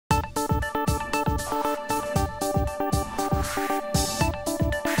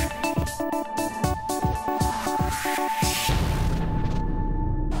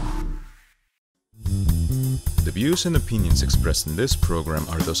views and opinions expressed in this program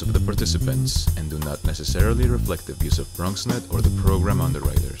are those of the participants and do not necessarily reflect the views of BronxNet or the program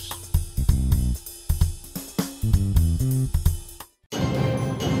underwriters.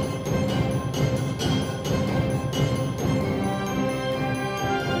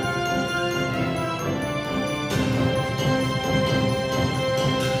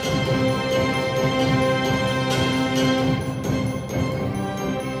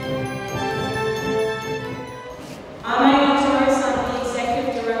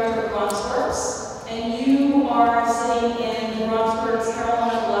 Sitting in the Bronxworks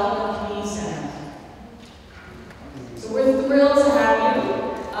Community Center. So we're thrilled to have you,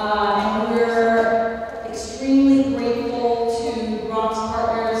 and we're extremely grateful to Bronx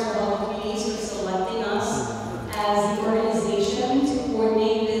Partners for Health Communities for selecting us as the organization to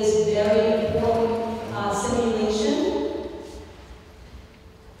coordinate this very important simulation.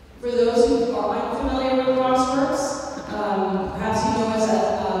 For those who aren't familiar with Bronxworks, perhaps you know us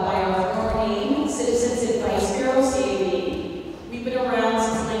by our former name, Sensitize. We've been around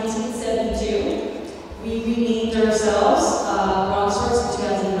since 1972. We renamed ourselves Bronxworks in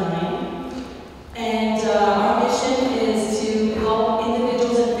 2009. And our mission is to help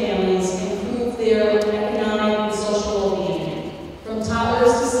individuals and families improve their economic and social well-being. From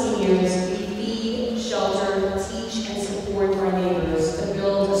toddlers to seniors, we feed, shelter, teach, and support our neighbors to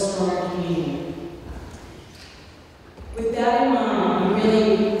build a stronger community. With that in mind, we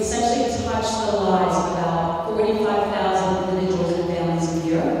really essentially touch the lives of about 45,000 individuals and families a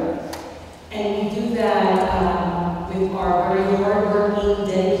year. And we do that with our very hardworking,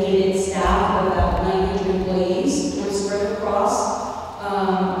 dedicated staff of about 900 employees. We're spread across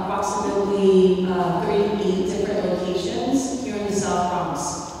approximately 38 different locations here in the South Bronx.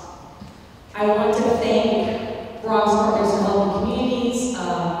 I want to thank Bronx Partners for Health Communities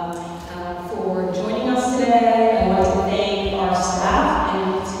for joining us today. I want to thank our staff,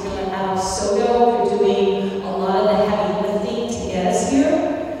 and in particular Alex Soto, for doing a lot of the heavy lifting to get us here.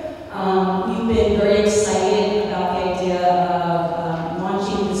 We've been very excited about the idea of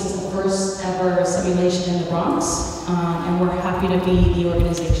launching this as the first ever simulation in the Bronx, and we're happy to be the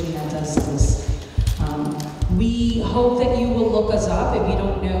organization that does this. We hope that you will look us up if you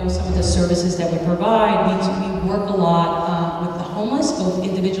don't know some of the services that we provide. We work a lot with the homeless, both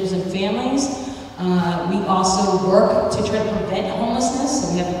individuals and families. We also work to try to prevent homelessness, so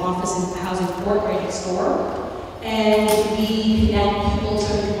we have an office in Housing Court right next door. And we connect people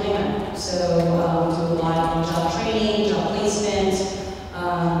to employment, so we do a lot of job training, job placement.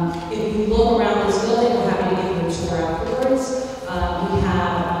 If you look around this building, we're happy to give you a tour afterwards. We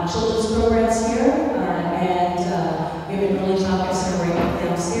have children's programs here, and we have an early childcare center right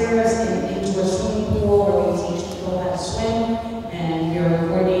downstairs into a swimming pool where we teach people how to swim, and we're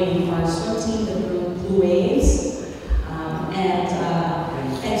coordinating our swim team, the Blue Waves,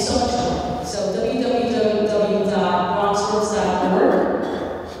 and so much more. So www.bronxworks.org.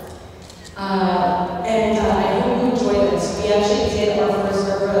 And I hope you enjoy this. We actually did our first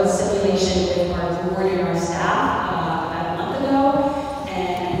ever simulation with our board and our staff about a month ago,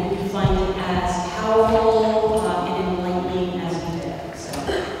 and I hope you find it as powerful and enlightening as we did. So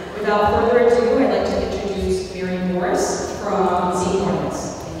without further ado, I'd like to introduce Mary Morris from St. Martin's.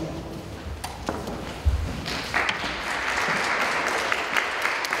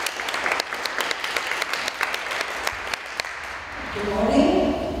 Good morning,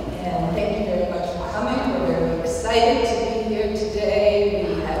 and thank you very much for coming. We're very excited to be here today.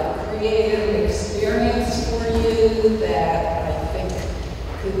 We have a creative experience for you that I think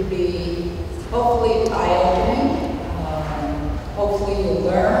could be hopefully eye-opening. Hopefully you'll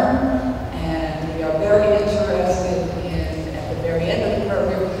learn, and we are very interested in, at the very end of the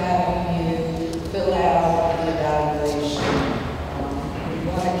program, having you fill out the evaluation. We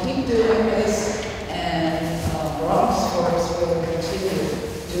want to keep doing this, and Bronxworks will continue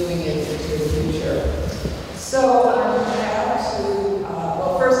doing it into the future. So I'm proud to,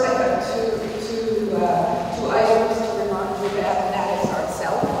 well, first I have two items to remind you about, and that is our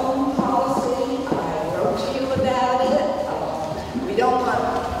cell phone policy. I wrote to you about it. We don't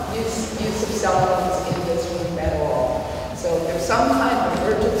want use of cell phones in this room at all. So if there's some kind of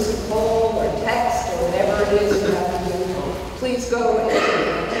emergency call or text or whatever it is you have to do, please go into the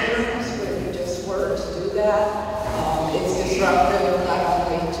rooms where you just were to do that. It's disruptive not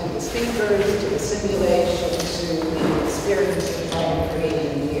only to the speakers, to the simulation, to the experience we're trying to create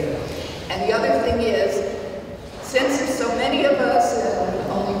in here. And the other thing is, since there's so many of us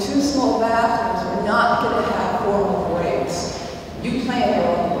and only 2 small bathrooms, we're not going to have formal breaks. You plan your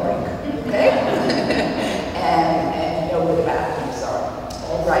own break, okay? and you know where the bathrooms are.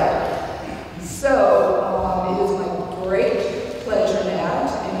 All right. So it is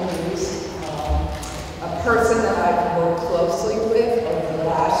person that I've worked closely with over the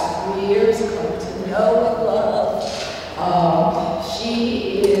last 3 years, come to know and love.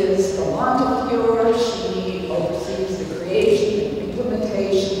 She is from Montefiore. She oversees the creation and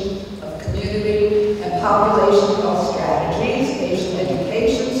implementation of community and population health strategies, patient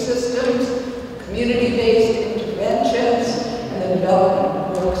education systems, community-based interventions, and the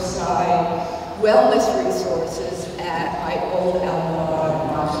development of workside wellness resources at my old alma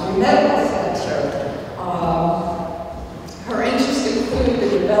mater, Medical Center. Her interests include the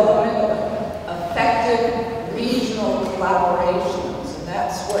development of effective regional collaborations, and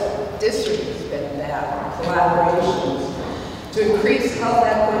that's what district has been about, collaborations, to increase health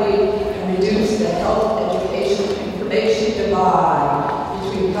equity and reduce the health education information divide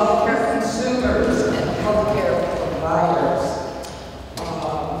between healthcare consumers and healthcare providers.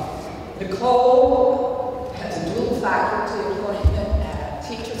 Nicole has a dual faculty appointment at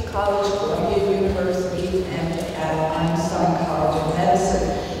Teachers College, Columbia University, and at Einstein College of Medicine.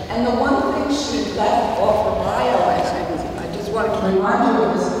 And the one thing she left off her bio, and I just wanted to remind you of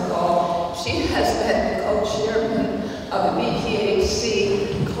this, Nicole, she has been the co-chairman of the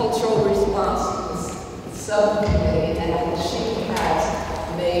BPHC Cultural Responses Subcommittee, and she has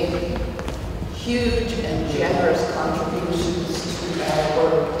made huge and generous contributions to our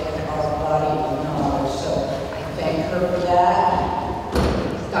work and our body of knowledge. So I thank her for that.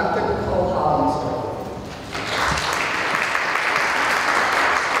 Dr. Nicole Hollingsworth.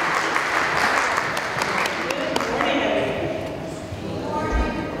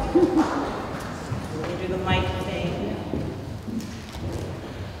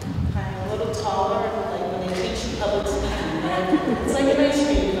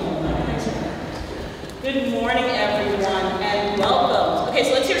 Good morning, everyone, and welcome. Okay,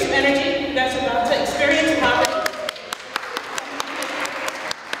 so let's hear some energy. You guys are about to experience poverty.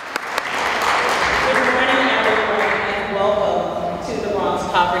 Good morning, everyone, and welcome to the Bronx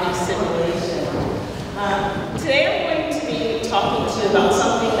Poverty Simulation. Today I'm going to be talking to you about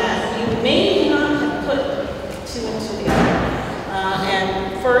something that you may not have put two and two together. And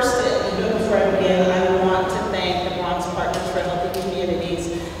first, before I begin, I want to thank the Bronx Partners for Healthy Communities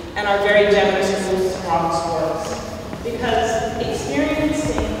and our very generous Bronxworks, because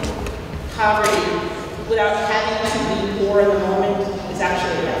experiencing poverty without having to be poor in the moment is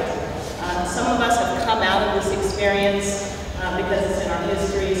actually a gift. Some of us have come out of this experience because it's in our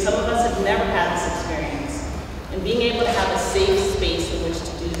history. Some of us have never had this experience. And being able to have a safe space in which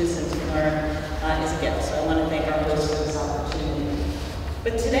to do this and to learn is a gift. So I want to thank our hosts for this opportunity.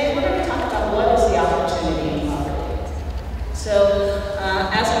 But today we're going to talk about what is the opportunity in poverty. So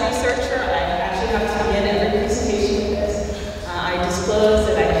as a researcher, I actually have to begin every presentation with this. I disclose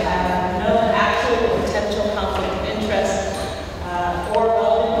that I have no actual or potential conflict of interest or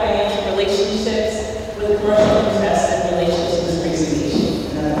relevant financial relationships with commercial interests in relation to this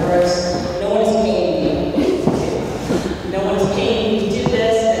presentation. In other words, no one is paying me. No one is paying me to do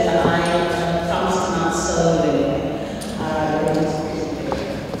this, and I promise to not sell anything during this presentation.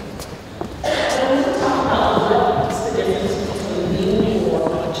 I want to talk about what's the difference between being poor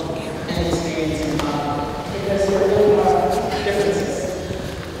and experiencing poverty, because there really are differences.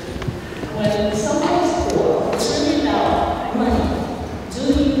 When someone is poor, it's really about money. Do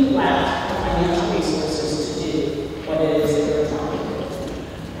you lack the financial resources to do what it is that you're trying to do?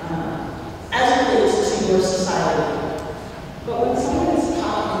 As it relates to your society. But when someone is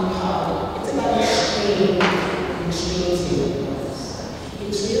caught in poverty, it's about extreme feelings.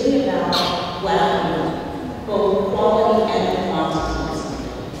 It's really about lacking both quality and quantity.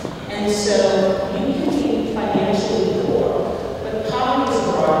 And so you can be financially poor, but poverty is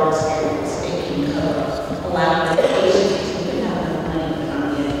a broader experience. It can cover a lack of education, you can have enough money but not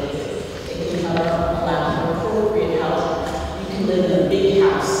be educated. It can cover a lack of appropriate housing. You can live in a big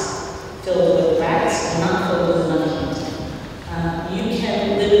house filled with rats and not filled with money. You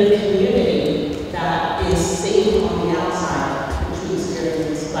can live in a community that is safe on the outside, which we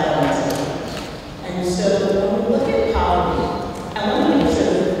experience violence. And so when we look at poverty, I want to make sure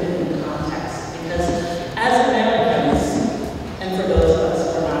that we're in the context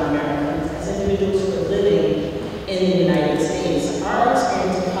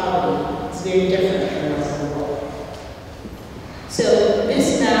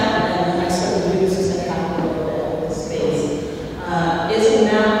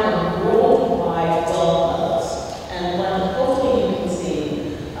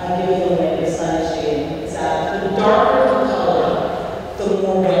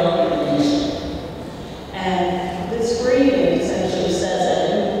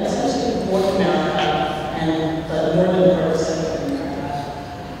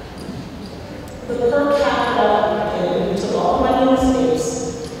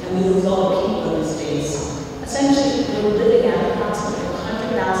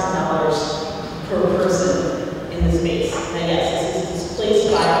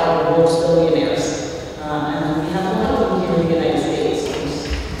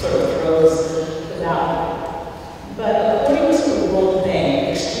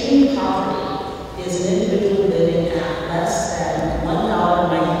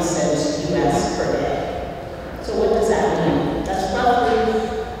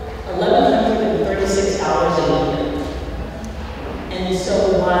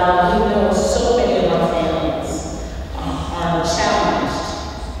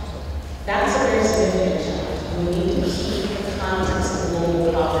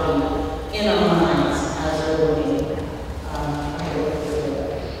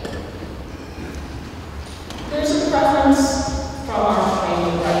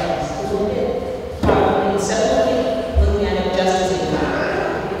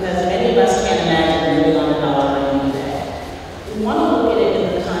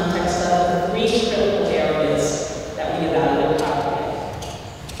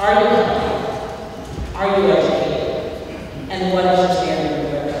Are you healthy? Are you educated? And what is your standard of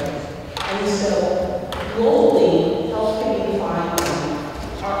living? And so, globally, health can be defined as,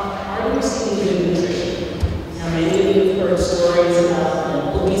 are you receiving good nutrition? Now, many of you have heard stories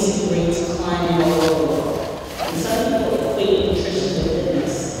about obesity rates climbing all over the world. And some people equate nutrition with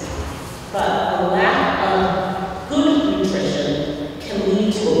fitness. But a lack of good nutrition can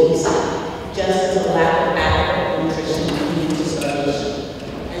lead to obesity, just as a lack of adequate nutrition can lead to starvation.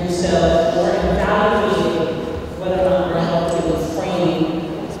 And so we're evaluating whether or not we're healthy with framing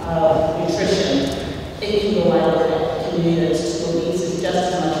of nutrition. It can go either way. Communities to obese is just as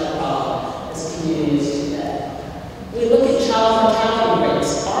much a problem as communities today. We look at child mortality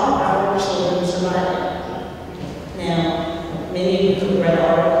rates. Are our children surviving? Now, many of you have read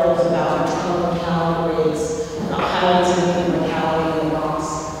articles about maternal mortality rates, about highly significant mortality in the Bronx.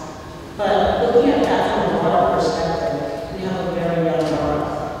 But looking at that from a broader perspective, we have a very young daughter.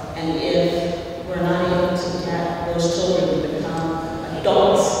 And if we're not able to get those children to become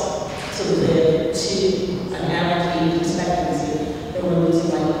adults to live to an average age expectancy, then we're losing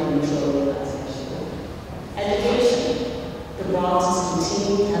life prematurely. Education. The Bronx is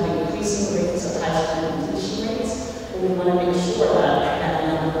continuing to have increasing rates of high school completion rates, but we want to make sure that that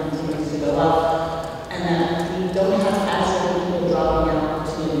number continues to go up and that we don't have as many people dropping out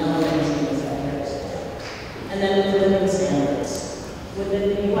between elementary and secondary school. And then with living standards. Within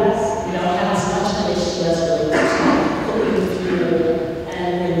the U.S., we don't have as much of an issue as relates to cooking food,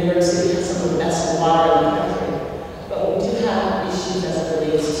 and New York City has some of the best water in the country. But we do have issues as it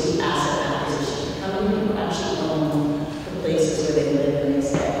relates to asset acquisition. How many people actually own the places where they live and they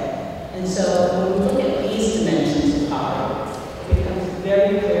stay? And so when we look at these dimensions of poverty, it becomes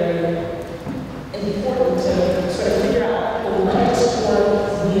very, very important to sort of figure out, well, what does poor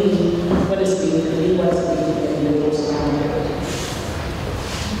mean, what does it mean for me, what does it mean for individuals around here?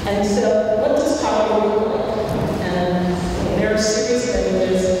 And so what does poverty look like? And there are a series of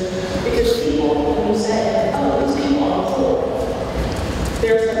images, because people, when you say, oh, these people are poor,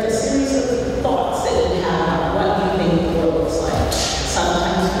 there's like a series of thoughts that you have about what you think poor looks like.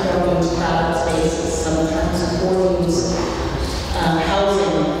 Sometimes poor means crowded spaces, sometimes poor means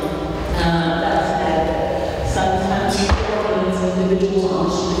housing that's bad. Sometimes poor means individuals on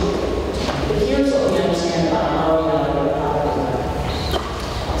the street. But here's what we understand about how we evaluate poverty.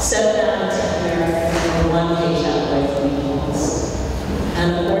 7 out of 10 Americans are one paycheck away from being homeless. And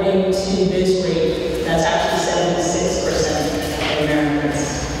according to this rate, that's actually 76% of Americans.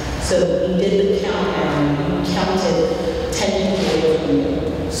 So we did the count and we counted 10 people away from you.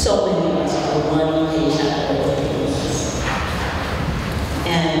 So many of us are one paycheck away from homelessness.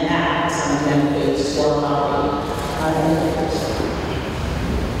 And that sometimes equates to poverty.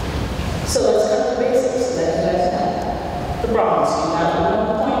 So let's cut the basics that you guys know. The Bronx, you have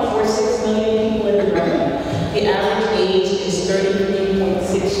 1.46 million people in the Bronx. The average age is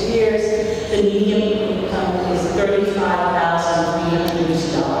 33.6 years. The median income is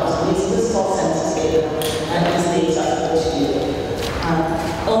 $35,302. This is all census data, and these dates are supposed to you.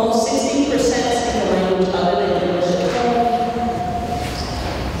 Almost 60% speak a language other than English at home.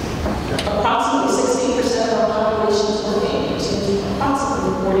 Approximately 60% of our population is working.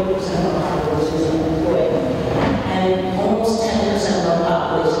 Approximately 40% of our population is unemployed. And almost 10% of our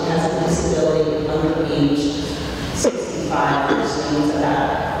population has a disability under age 65, which means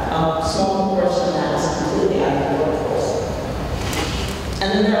that a small portion of that is completely out of the workforce. And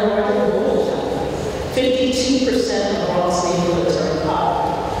then there are larger rural challenges. 52% of Bronx neighborhoods are in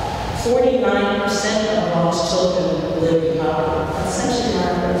poverty. 49% of Bronx children live in poverty. That's essentially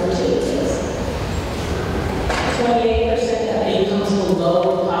our fertility rates. 28% have incomes below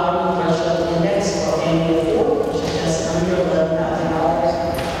the poverty threshold index for family of 4, which is just under $11,000.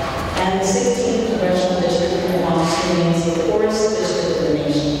 And the 16th congressional district in Bronx remains the poorest district in the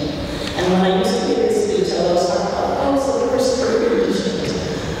nation. And when I used to give this speech, I always talk about, oh, it's the poorest urban district.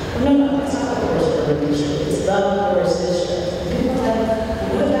 Well, no, it's not the poorest urban district. It's the poorest district. And people are like,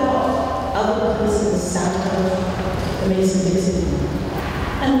 what about other places south of the Mason-Dixon?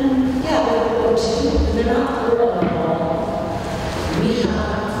 And yeah, they're poor too, but they're not poor at all. We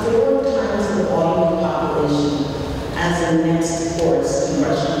have 4 times the volume of population as the next poorest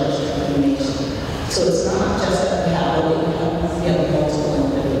congressional district in the nation. So it's not just that we have low income, we have multiple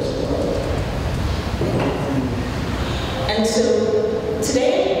individuals. And so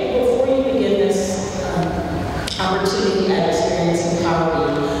today, before you begin this opportunity at experiencing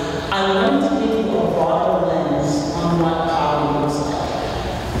poverty, I wanted to give you a broader lens on what poverty looks like.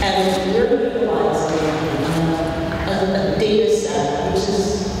 And we're utilizing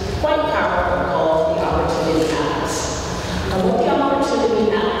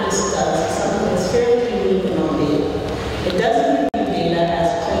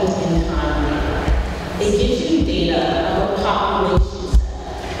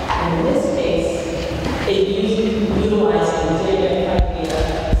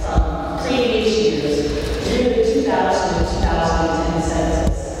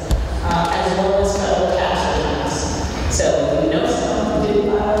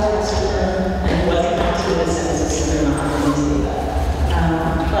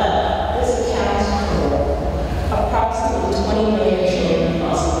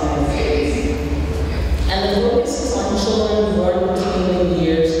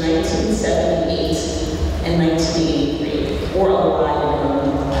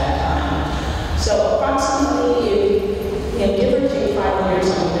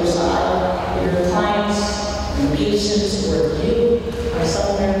patients or you are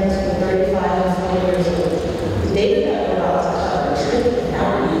somewhere between 35 and 40 years old, the data that we're about to cover is really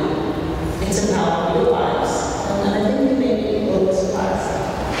about you. It's about your lives. And I think you may be a little surprised.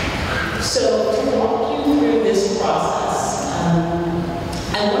 So to walk you through this process,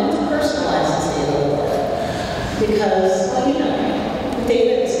 I wanted to personalize this data a little bit because, well, you know,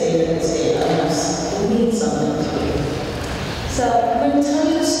 data is data is data. It means something to you. So I'm going to tell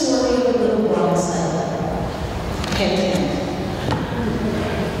you the story of a little Bronx settler. Hint.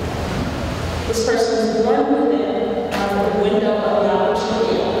 This person was born within the window of the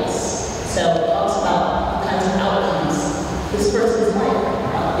opportunity office. So it talks about what kinds of outcomes this person's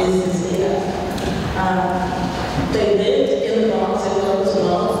life is this data. They lived in the Bronx. It goes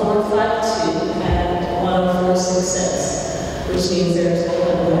 10452 and 10466, which means there's both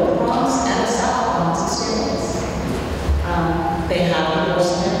a North Bronx and a South Bronx experience. They have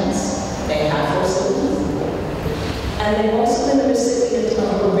divorced parents. They have 4 siblings. And they've also been the recipient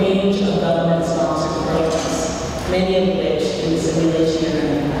of a range of government-sponsored programs, many of which in the simulation you're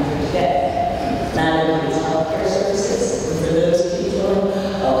going to encounter today. That includes healthcare services. And for those people,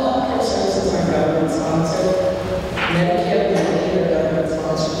 healthcare services are government-sponsored. Medicare and Medicaid are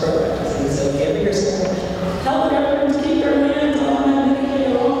government-sponsored programs. And so give yourself, tell the government to keep their hands on my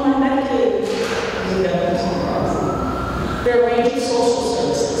Medicaid or on my Medicaid. There are a range of social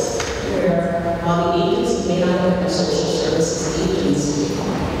services where, while the agency may not have a social services agency,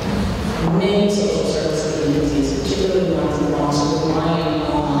 many social services agencies, particularly ones in Bronx, are relying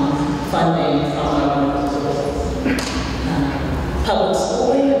on funding from government sources. Public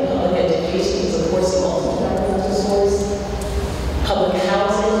schooling and public education is, of course, the ultimate governmental source. Public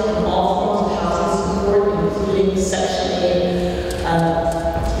housing and all forms of housing support, including Section 8,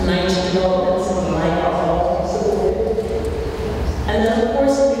 90 developments and the like, are all supported. And then, of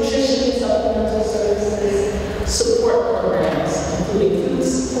course, nutrition and supplemental services, support programs, including food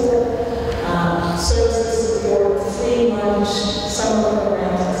support, services support, free lunch, summer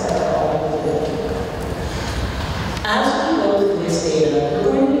programs, etc. all included. As we go through this data,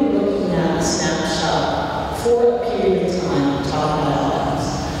 we're going to be looking at a snapshot for a period of time to talk about outcomes.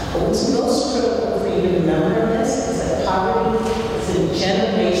 But what's most critical for you to remember in this is that poverty is a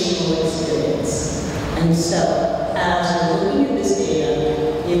generational experience. And so, as you're looking at this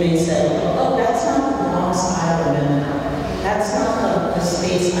data, you may say, oh, that's not the Bronx I remember. That's not the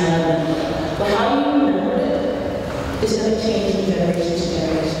space I remember. But how you remember it is going to change from generation to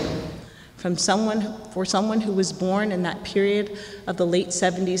generation. For someone who was born in that period of the late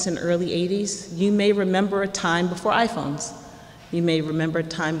 70s and early 80s, you may remember a time before iPhones. You may remember a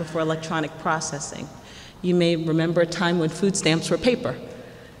time before electronic processing. You may remember a time when food stamps were paper.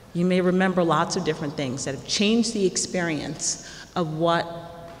 You may remember lots of different things that have changed the experience of what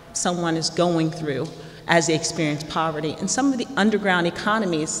someone is going through as they experience poverty and some of the underground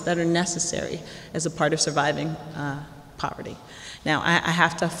economies that are necessary as a part of surviving poverty. Now, I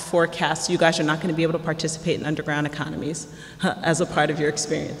have to forecast you guys are not going to be able to participate in underground economies as a part of your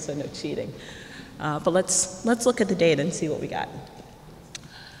experience, so no cheating. But let's look at the data and see what we got.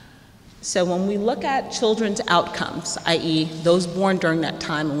 So when we look at children's outcomes, i.e. those born during that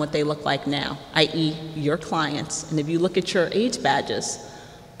time and what they look like now, i.e. your clients, and if you look at your age badges,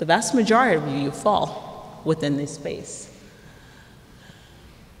 the vast majority of you fall within this space.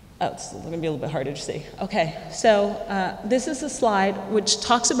 Oh, it's going to be a little bit harder to see. Okay, so this is a slide which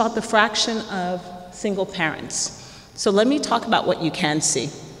talks about the fraction of single parents. So let me talk about what you can see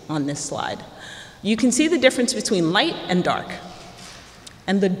on this slide. You can see the difference between light and dark.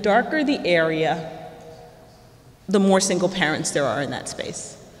 And the darker the area, the more single parents there are in that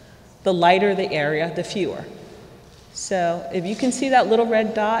space. The lighter the area, the fewer. So if you can see that little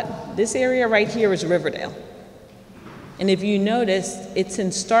red dot, this area right here is Riverdale. And if you notice, it's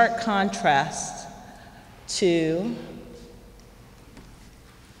in stark contrast to,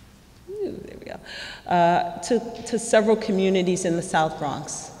 there we go, to several communities in the South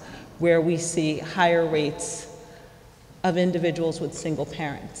Bronx, where we see higher rates of individuals with single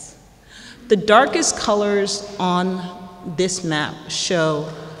parents. The darkest colors on this map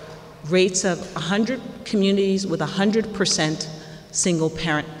show rates of 100 communities with 100% single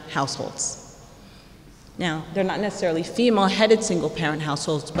parent households. Now, they're not necessarily female-headed single parent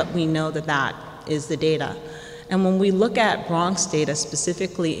households, but we know that that is the data. And when we look at Bronx data,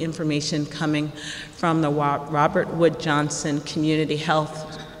 specifically information coming from the Robert Wood Johnson Community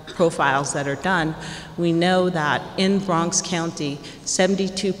Health profiles that are done, we know that in Bronx County,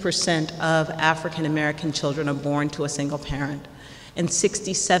 72% of African American children are born to a single parent, and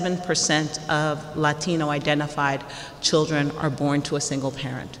 67% of Latino identified children are born to a single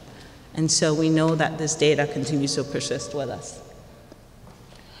parent. And so we know that this data continues to persist with us.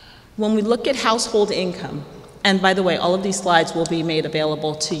 When we look at household income, and by the way, all of these slides will be made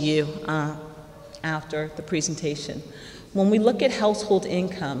available to you after the presentation. When we look at household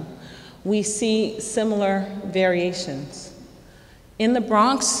income, we see similar variations. In the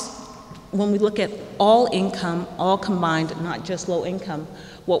Bronx, when we look at all income, all combined, not just low income,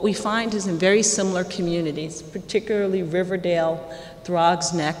 what we find is in very similar communities, particularly Riverdale,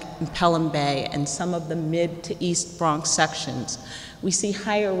 Throgs Neck, and Pelham Bay, and some of the mid to East Bronx sections, we see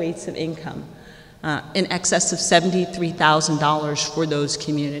higher rates of income, in excess of $73,000 for those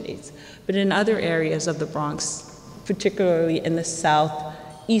communities. But in other areas of the Bronx, particularly in the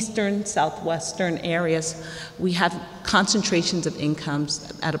southeastern, southwestern areas, we have concentrations of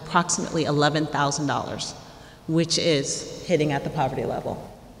incomes at approximately $11,000, which is hitting at the poverty level.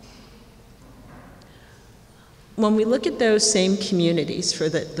 When we look at those same communities for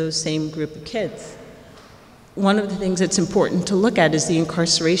those same group of kids, one of the things that's important to look at is the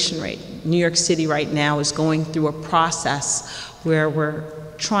incarceration rate. New York City right now is going through a process where we're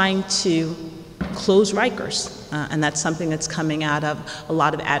trying to close Rikers, and that's something that's coming out of a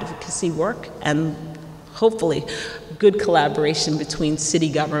lot of advocacy work and hopefully good collaboration between city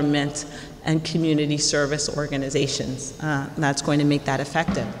government and community service organizations. That's going to make that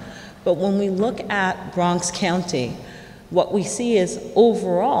effective. But when we look at Bronx County, what we see is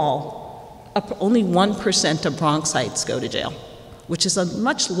overall, only 1% of Bronxites go to jail, which is a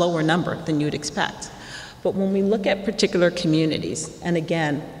much lower number than you'd expect. But when we look at particular communities, and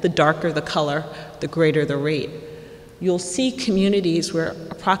again, the darker the color, the greater the rate, you'll see communities where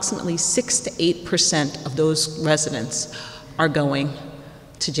approximately 6 to 8% of those residents are going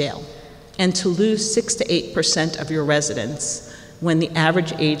to jail. And to lose 6 to 8% of your residents when the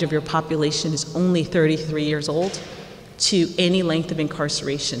average age of your population is only 33 years old, to any length of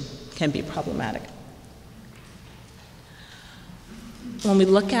incarceration can be problematic. When we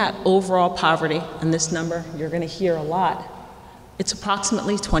look at overall poverty, and this number you're going to hear a lot, it's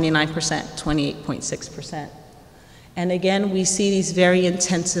approximately 29%, 28.6%. And again, we see these very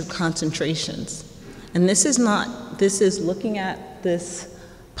intensive concentrations. And this is looking at this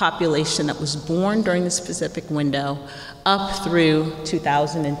population that was born during the specific window up through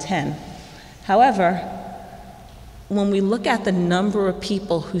 2010. However, when we look at the number of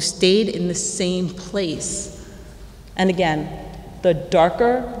people who stayed in the same place, and again, the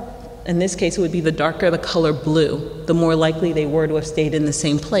darker, in this case it would be the darker the color blue, the more likely they were to have stayed in the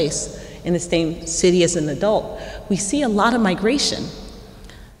same place, in the same city as an adult, we see a lot of migration.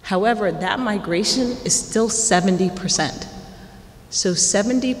 However, that migration is still 70%. So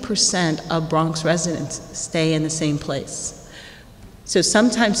 70% of Bronx residents stay in the same place. So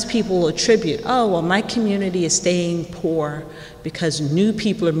sometimes people will attribute, oh, well, my community is staying poor because new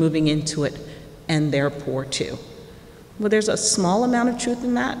people are moving into it and they're poor too. Well, there's a small amount of truth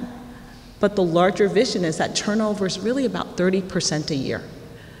in that, but the larger vision is that turnover is really about 30% a year.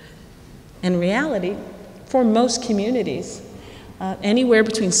 In reality, for most communities, anywhere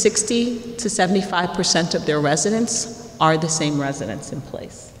between 60 to 75% of their residents are the same residents in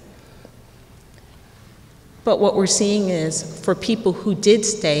place. But what we're seeing is, for people who did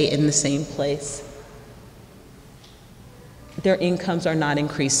stay in the same place, their incomes are not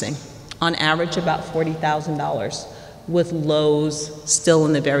increasing. On average, about $40,000, with lows still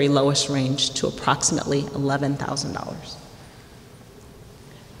in the very lowest range to approximately $11,000.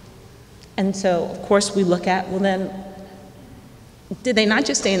 And so, of course, we look at, well then, did they not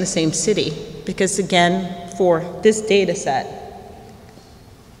just stay in the same city? Because again, for this data set,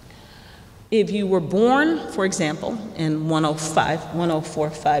 if you were born, for example, in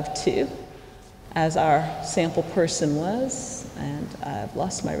 10452, as our sample person was, and I've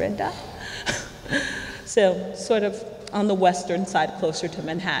lost my red dot, so sort of on the western side, closer to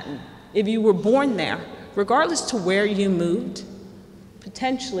Manhattan. If you were born there, regardless to where you moved,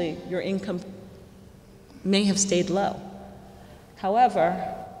 potentially your income may have stayed low.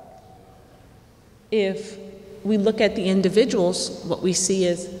 However, if we look at the individuals, what we see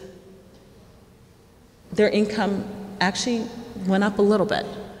is their income actually went up a little bit.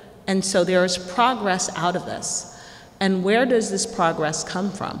 And so there is progress out of this. And where does this progress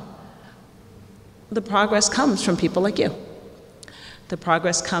come from? The progress comes from people like you. The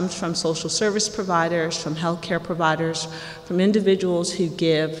progress comes from social service providers, from healthcare providers, from individuals who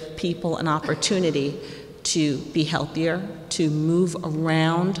give people an opportunity to be healthier, to move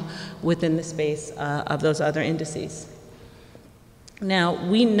around within the space of those other indices. Now,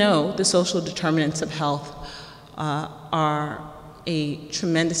 we know the social determinants of health are a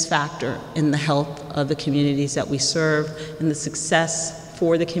tremendous factor in the health of the communities that we serve and the success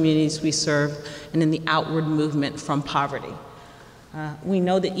for the communities we serve and in the outward movement from poverty. We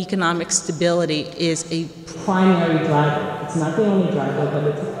know that economic stability is a primary driver. It's not the only driver, but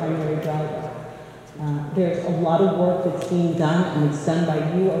it's a primary driver. There's a lot of work that's being done, and it's done by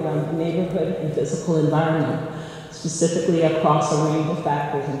you around the neighborhood and physical environment, specifically across a range of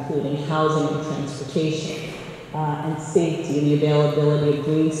factors, including housing and transportation, and safety and the availability of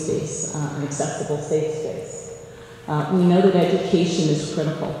green space and accessible safe space. We know that education is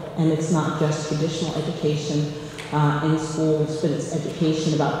critical, and it's not just traditional education in schools, but it's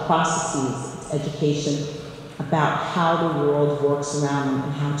education about processes, it's education about how the world works around them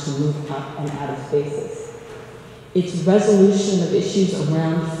and how to move up and out of spaces. It's resolution of issues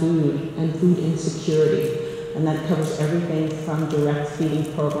around food and food insecurity, and that covers everything from direct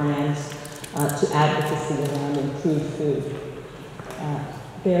feeding programs to advocacy around improved food.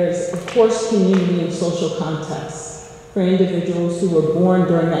 There's, of course, community and social contexts. For individuals who were born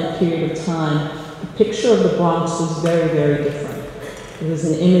during that period of time, the picture of the Bronx was very, very different. It was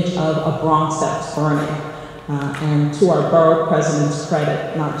an image of a Bronx that's burning. And to our borough president's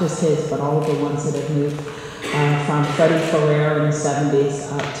credit, not just his, but all of the ones that have moved from Freddie Ferrer in the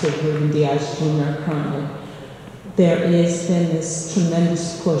 70s to Ruben Diaz Jr. currently, there has been this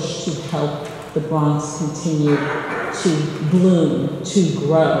tremendous push to help the Bronx continue to bloom, to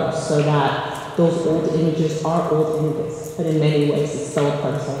grow, so that those old images are old images, but in many ways it's still a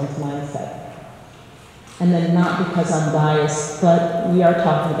part of someone's mindset. And then not because I'm biased, but we are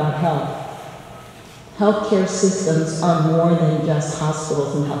talking about health. Healthcare systems are more than just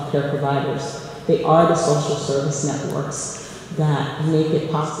hospitals and healthcare providers. They are the social service networks that make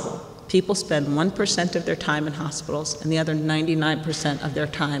it possible. People spend 1% of their time in hospitals, and the other 99% of their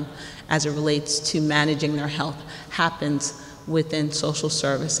time as it relates to managing their health happens within social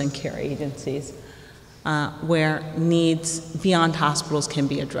service and care agencies, where needs beyond hospitals can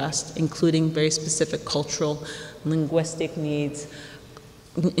be addressed, including very specific cultural, linguistic needs,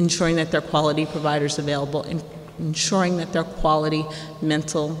 ensuring that there are quality providers available, and ensuring that there are quality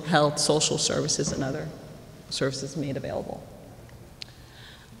mental health, social services, and other services made available.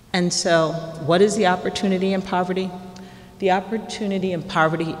 And so, what is the opportunity in poverty? The opportunity in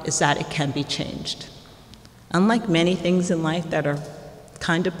poverty is that it can be changed. Unlike many things in life that are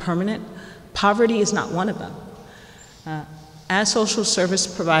kind of permanent, poverty is not one of them. As social service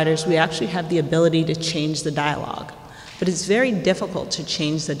providers, we actually have the ability to change the dialogue. But it's very difficult to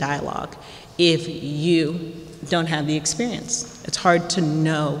change the dialogue if you don't have the experience. It's hard to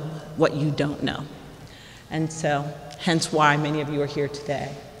know what you don't know. And so, hence why many of you are here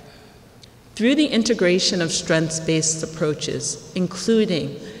today. Through the integration of strengths-based approaches,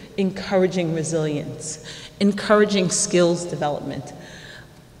 including encouraging resilience, encouraging skills development,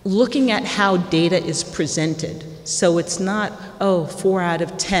 looking at how data is presented, so it's not, oh, 4 out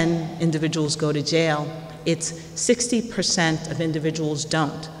of 10 individuals go to jail, it's 60% of individuals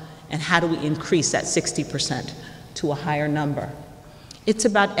don't, and how do we increase that 60% to a higher number? It's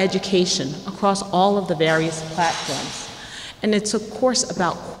about education across all of the various platforms. And it's, of course,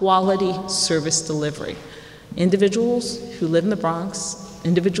 about quality service delivery. Individuals who live in the Bronx,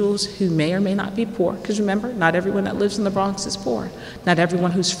 individuals who may or may not be poor, because remember, not everyone that lives in the Bronx is poor. Not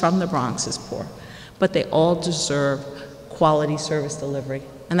everyone who's from the Bronx is poor. But they all deserve quality service delivery.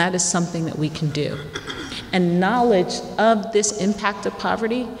 And that is something that we can do. And knowledge of this impact of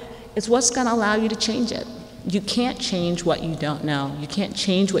poverty is what's going to allow you to change it. You can't change what you don't know. You can't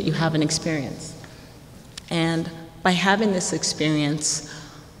change what you haven't experienced. And by having this experience,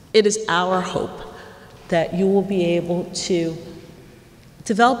 it is our hope that you will be able to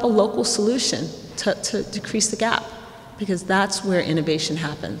develop a local solution to decrease the gap, because that's where innovation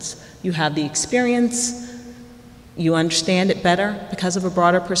happens. You have the experience, you understand it better because of a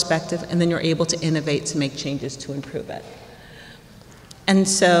broader perspective, and then you're able to innovate to make changes to improve it. And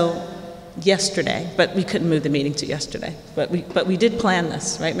so yesterday, but we couldn't move the meeting to yesterday, but we did plan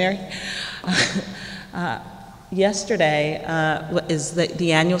this, right, Mary? Yesterday is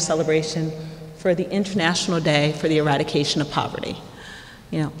the annual celebration for the International Day for the Eradication of Poverty.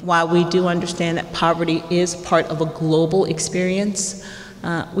 You know, while we do understand that poverty is part of a global experience,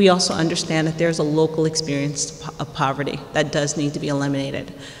 we also understand that there's a local experience of poverty that does need to be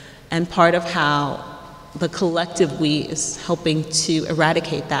eliminated. And part of how the collective we is helping to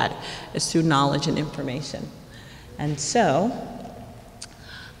eradicate that is through knowledge and information. And so,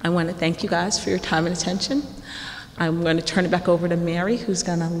 I want to thank you guys for your time and attention. I'm going to turn it back over to Mary, who's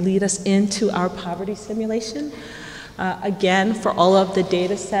going to lead us into our poverty simulation. Again, for all of the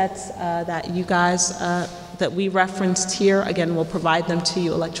data sets that you guys, that we referenced here, again, we'll provide them to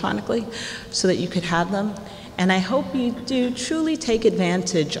you electronically so that you could have them. And I hope you do truly take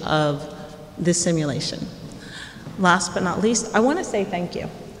advantage of this simulation. Last but not least, I want to say thank you.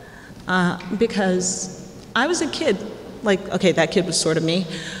 Because I was a kid, like, okay, that kid was sort of me,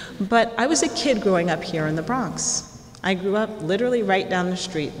 but I was a kid growing up here in the Bronx. I grew up literally right down the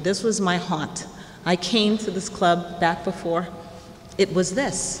street. This was my haunt. I came to this club back before it was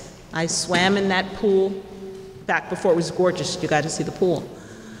this. I swam in that pool back before it was gorgeous. You got to see the pool.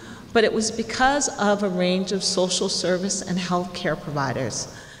 But it was because of a range of social service and healthcare providers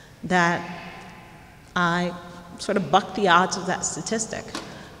that I sort of bucked the odds of that statistic.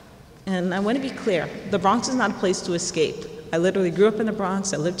 And I want to be clear, the Bronx is not a place to escape. I literally grew up in the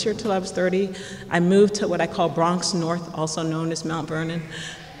Bronx. I lived here till I was 30. I moved to what I call Bronx North, also known as Mount Vernon.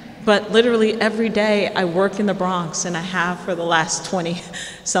 But literally every day I work in the Bronx, and I have for the last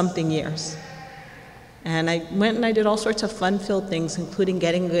 20-something years. And I went and I did all sorts of fun-filled things, including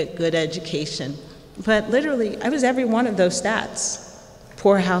getting a good education. But literally, I was every one of those stats.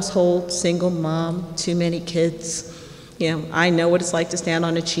 Poor household, single mom, too many kids. You know, I know what it's like to stand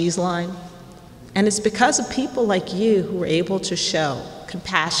on a cheese line. And it's because of people like you who were able to show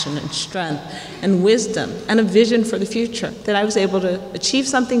compassion and strength and wisdom and a vision for the future that I was able to achieve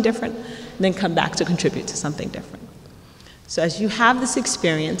something different and then come back to contribute to something different. So as you have this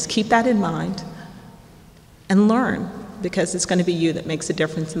experience, keep that in mind and learn, because it's going to be you that makes a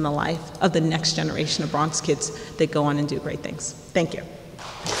difference in the life of the next generation of Bronx kids that go on and do great things. Thank you.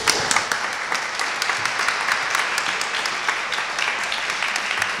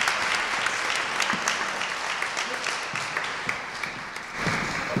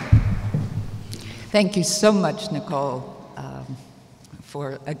 Thank you so much, Nicole,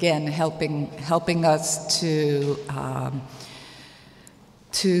 for again helping us to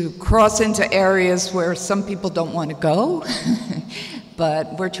cross into areas where some people don't want to go,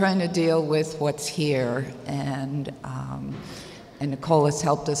 but we're trying to deal with what's here, and Nicole has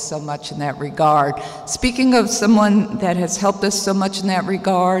helped us so much in that regard. Speaking of someone that has helped us so much in that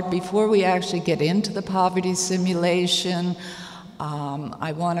regard, before we actually get into the poverty simulation,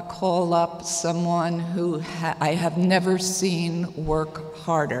 I want to call up someone who I have never seen work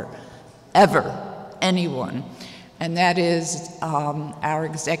harder, ever, anyone. And that is our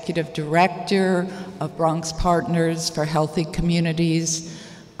Executive Director of Bronx Partners for Healthy Communities,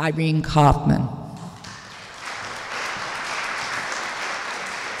 Irene Kaufman.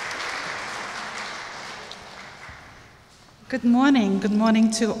 Good morning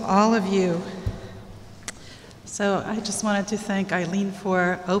to all of you. So I just wanted to thank Eileen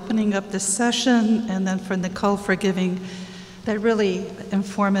for opening up this session, and then for Nicole for giving that really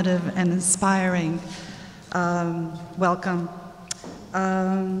informative and inspiring welcome.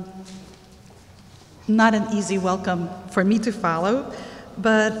 Not an easy welcome for me to follow,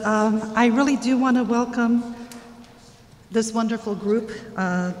 but I really do want to welcome this wonderful group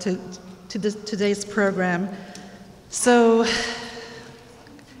to today's program. So,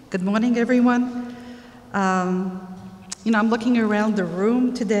 good morning, everyone. You know, I'm looking around the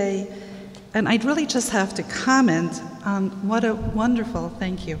room today, and I'd really just have to comment on what a wonderful,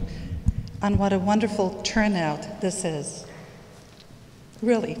 thank you, on what a wonderful turnout this is.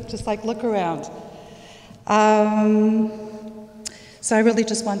 Really, just like look around. So I really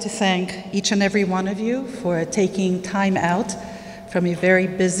just want to thank each and every one of you for taking time out from your very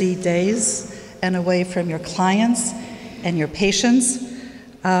busy days and away from your clients and your patients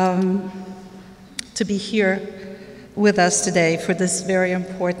to be here with us today for this very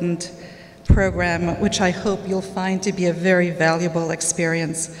important program, which I hope you'll find to be a very valuable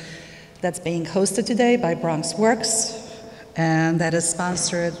experience, that's being hosted today by Bronxworks, and that is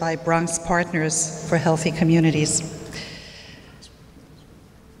sponsored by Bronx Partners for Healthy Communities.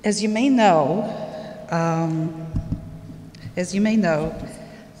 As you may know,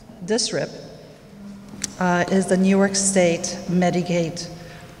 DSRIP is the New York State Medicaid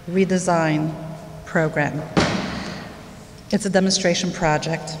redesign program. It's a demonstration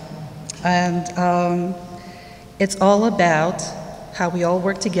project, and it's all about how we all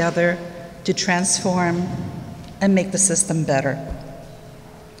work together to transform and make the system better.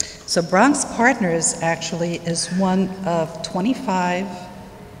 So Bronx Partners actually is one of 25,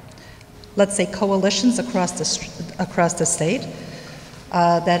 let's say, coalitions across the state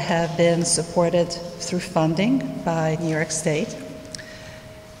that have been supported through funding by New York State.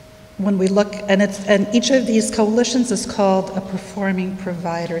 When we look, and each of these coalitions is called a performing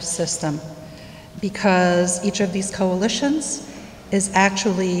provider system, because each of these coalitions is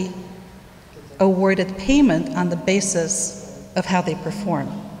actually awarded payment on the basis of how they perform.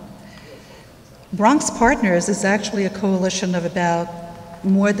 Bronx Partners is actually a coalition of about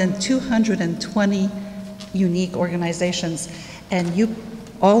more than 220 unique organizations, and you,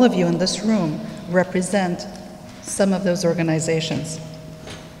 all of you in this room, represent some of those organizations.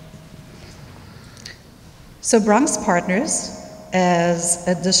 So Bronx Partners, as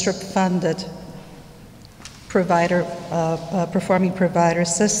a district-funded provider, performing provider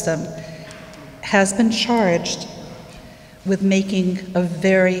system, has been charged with making a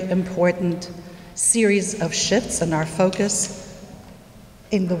very important series of shifts in our focus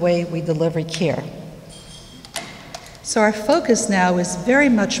in the way we deliver care. So our focus now is very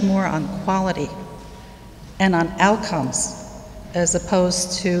much more on quality and on outcomes, as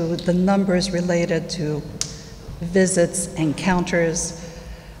opposed to the numbers related to visits, encounters,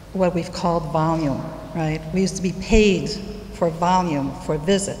 what we've called volume, right? We used to be paid for volume, for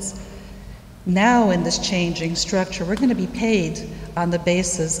visits. Now in this changing structure, we're going to be paid on the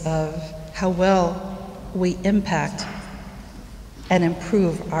basis of how well we impact and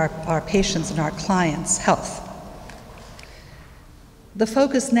improve our patients' and our clients' health. The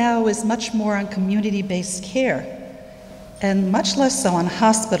focus now is much more on community-based care and much less so on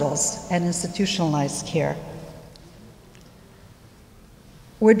hospitals and institutionalized care.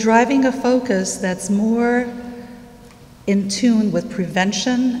 We're driving a focus that's more in tune with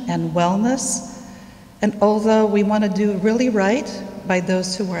prevention and wellness, and although we want to do really right by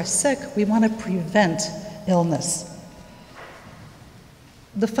those who are sick, we want to prevent illness.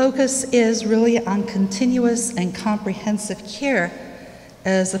 The focus is really on continuous and comprehensive care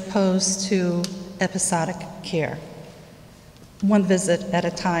as opposed to episodic care. One visit at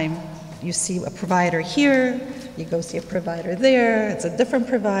a time. You see a provider here, you go see a provider there, it's a different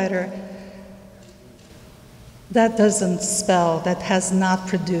provider. That doesn't spell, that has not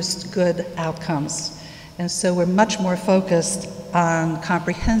produced good outcomes. And so we're much more focused on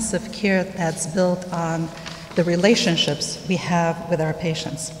comprehensive care that's built on the relationships we have with our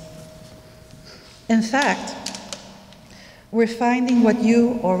patients. In fact, we're finding what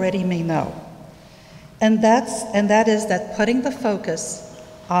you already may know, and that is that putting the focus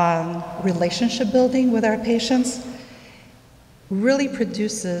on relationship building with our patients really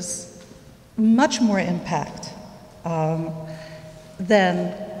produces much more impact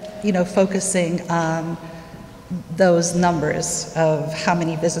than focusing on those numbers of how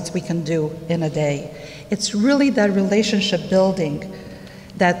many visits we can do in a day. It's really that relationship building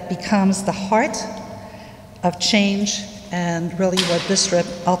that becomes the heart of change and really what DISRIP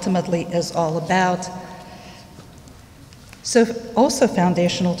ultimately is all about. So also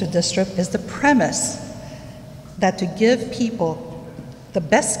foundational to DISRIP is the premise that to give people the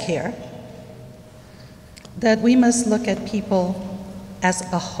best care, that we must look at people as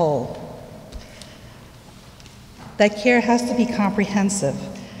a whole. That care has to be comprehensive,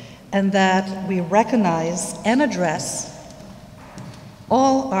 and that we recognize and address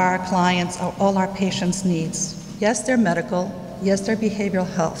all our clients, all our patients' needs. Yes, their medical, yes, their behavioral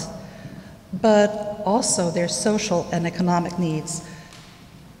health, but also their social and economic needs.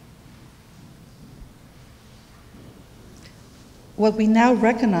 What we now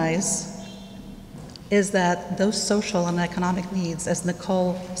recognize is that those social and economic needs, as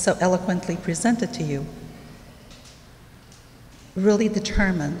Nicole so eloquently presented to you, really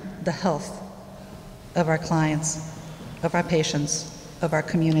determine the health of our clients, of our patients, of our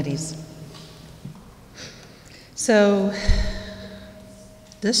communities. So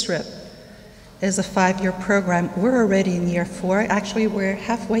DISRIP is a 5-year program. We're already in year 4. Actually, we're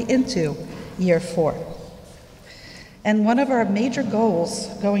halfway into year 4. And one of our major goals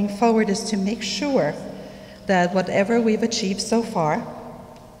going forward is to make sure that whatever we've achieved so far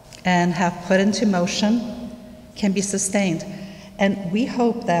and have put into motion can be sustained. And we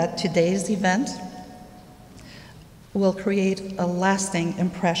hope that today's event will create a lasting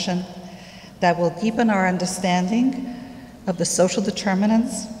impression that will deepen our understanding of the social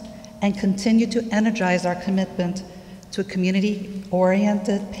determinants and continue to energize our commitment to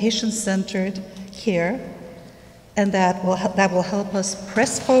community-oriented, patient-centered care, and that will help us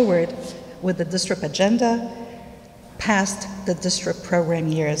press forward with the DISRIP agenda past the DISRIP program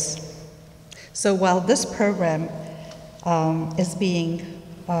years. So while this program is being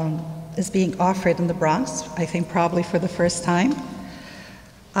offered in the Bronx, I think probably for the first time,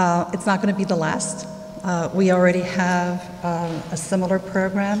 it's not going to be the last. We already have a similar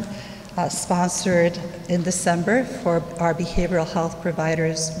program sponsored in December for our behavioral health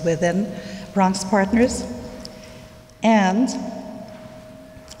providers within Bronx Partners. And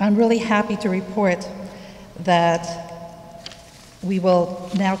I'm really happy to report that we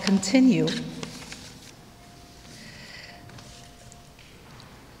will now continue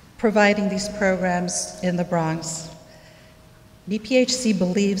providing these programs in the Bronx. BPHC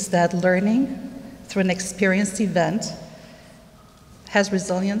believes that learning through an experienced event, has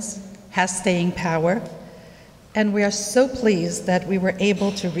resilience, has staying power, and we are so pleased that we were able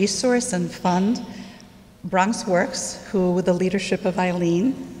to resource and fund Bronxworks, who, with the leadership of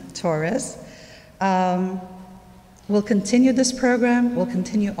Eileen Torres, will continue this program, will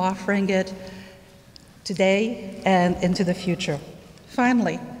continue offering it today and into the future.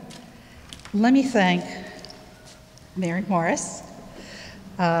 Finally, let me thank Mary Morris,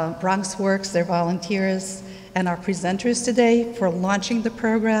 Bronxworks, their volunteers, and our presenters today for launching the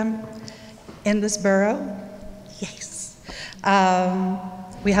program in this borough. Yes.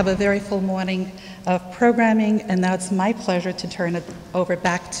 We have a very full morning of programming, and now it's my pleasure to turn it over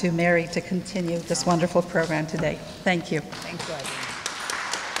back to Mary to continue this wonderful program today. Thank you. Thanks, Eileen.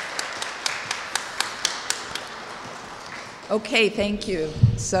 Okay, thank you.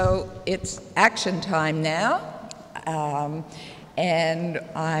 So it's action time now. And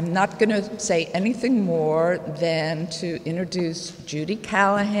I'm not going to say anything more than to introduce Judy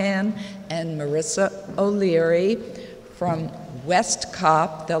Callahan and Marissa O'Leary from West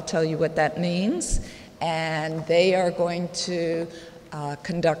Cop. They'll tell you what that means. And they are going to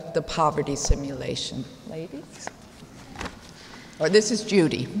conduct the poverty simulation. Ladies? Or this is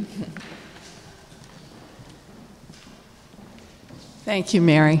Judy. Thank you,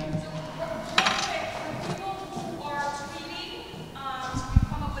 Mary.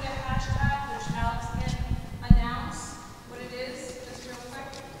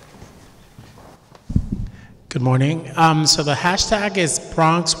 Good morning. So the hashtag is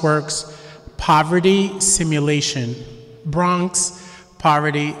Bronxworks Poverty Simulation. Bronx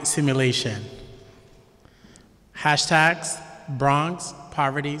Poverty Simulation. Hashtags Bronx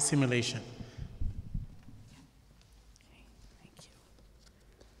Poverty Simulation. Thank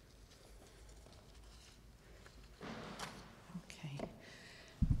you. Okay.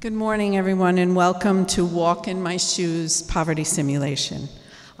 Good morning, everyone, and welcome to Walk in My Shoes Poverty Simulation.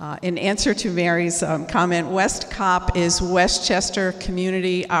 In answer to Mary's comment, West COP is Westchester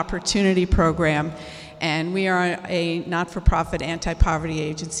Community Opportunity Program, and we are a not-for-profit anti-poverty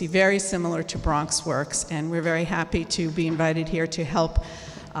agency very similar to Bronxworks, and we're very happy to be invited here to help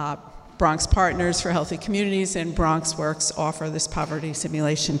Bronx Partners for Healthy Communities and Bronxworks offer this poverty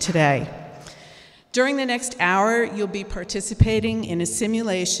simulation today. During the next hour, you'll be participating in a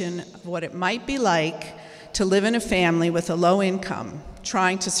simulation of what it might be like to live in a family with a low income,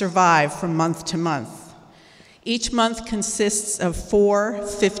 trying to survive from month to month. Each month consists of 4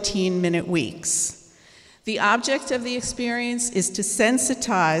 15-minute weeks. The object of the experience is to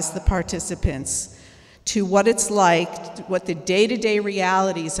sensitize the participants to what it's like, what the day-to-day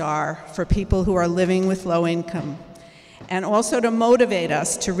realities are for people who are living with low income, and also to motivate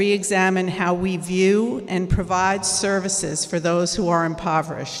us to re-examine how we view and provide services for those who are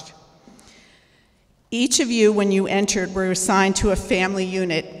impoverished. Each of you, when you entered, were assigned to a family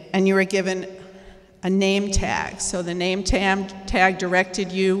unit, and you were given a name tag. So the name tag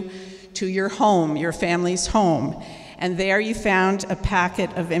directed you to your home, your family's home, and there you found a packet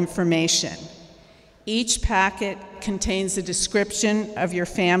of information. Each packet contains a description of your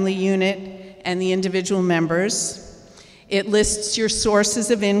family unit and the individual members. It lists your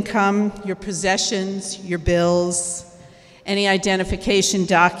sources of income, your possessions, your bills, any identification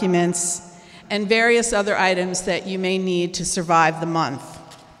documents, and various other items that you may need to survive the month.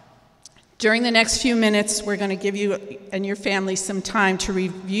 During the next few minutes, we're going to give you and your family some time to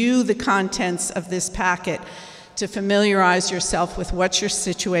review the contents of this packet to familiarize yourself with what your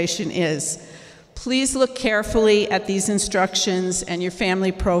situation is. Please look carefully at these instructions and your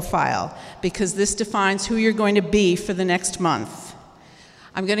family profile, because this defines who you're going to be for the next month.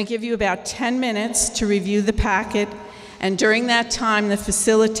 I'm going to give you about 10 minutes to review the packet, and during that time, the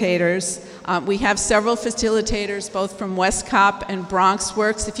facilitators, we have several facilitators, both from West Cop and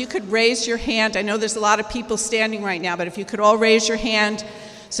Bronxworks. If you could raise your hand, I know there's a lot of people standing right now, but if you could all raise your hand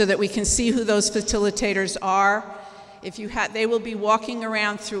so that we can see who those facilitators are. They will be walking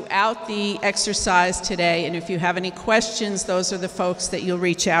around throughout the exercise today, and if you have any questions, those are the folks that you'll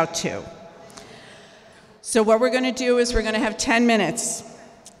reach out to. So what we're going to do is we're going to have 10 minutes.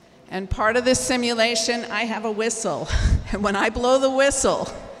 And part of this simulation, I have a whistle. And when I blow the whistle,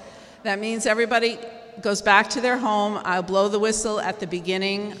 that means everybody goes back to their home. I'll blow the whistle at the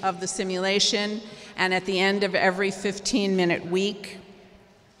beginning of the simulation and at the end of every 15-minute week.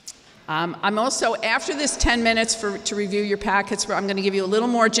 I'm also, after this 10 minutes to review your packets, I'm going to give you a little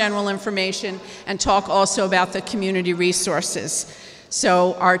more general information and talk also about the community resources.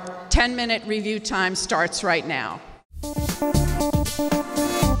 So our 10-minute review time starts right now.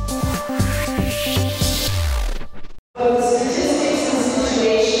 The statistics and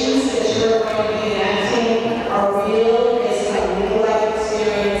situations that you're going to be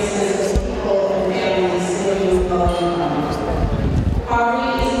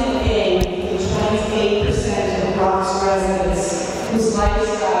life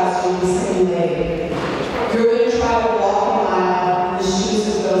styles will be simulated. You're going to try to walk a mile in the shoes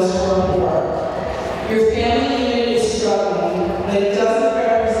of those who are poor. Your family unit is struggling, but it doesn't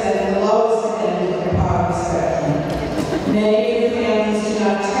represent the lowest end of the poverty spectrum. Many of your families do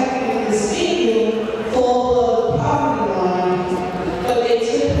not, technically speaking, fall below the poverty line, but they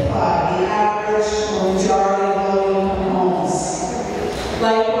typify the average or majority of low-income homes.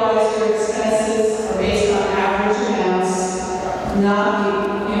 Likewise, your expenses are based on average amounts,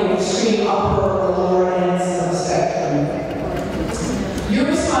 not the extreme upper or lower ends of the spectrum. Your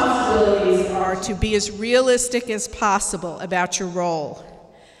responsibilities are to be as realistic as possible about your role.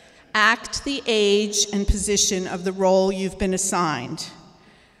 Act the age and position of the role you've been assigned.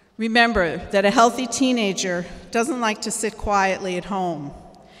 Remember that a healthy teenager doesn't like to sit quietly at home.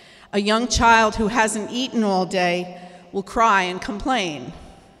 A young child who hasn't eaten all day will cry and complain.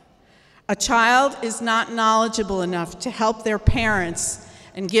 A child is not knowledgeable enough to help their parents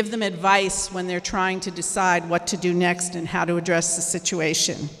and give them advice when they're trying to decide what to do next and how to address the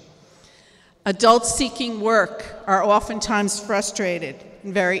situation. Adults seeking work are oftentimes frustrated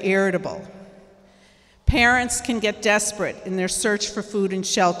and very irritable. Parents can get desperate in their search for food and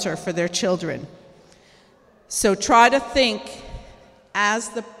shelter for their children. So try to think as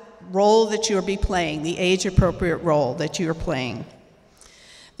the role that you'll be playing, the age-appropriate role that you're playing.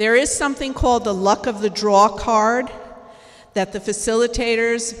 There is something called the luck of the draw card that the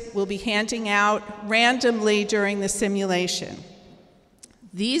facilitators will be handing out randomly during the simulation.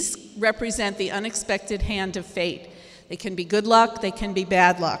 These represent the unexpected hand of fate. They can be good luck, they can be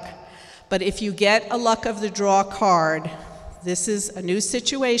bad luck. But if you get a luck of the draw card, this is a new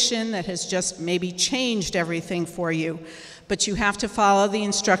situation that has just maybe changed everything for you, but you have to follow the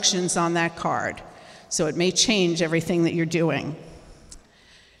instructions on that card. So it may change everything that you're doing.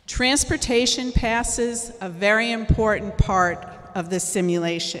 Transportation passes a very important part of this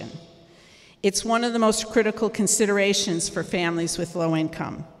simulation. It's one of the most critical considerations for families with low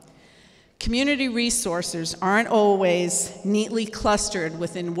income. Community resources aren't always neatly clustered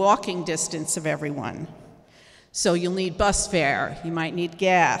within walking distance of everyone. So you'll need bus fare, you might need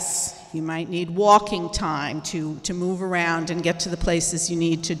gas, you might need walking time to move around and get to the places you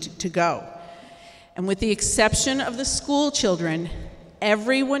need to go. And with the exception of the school children,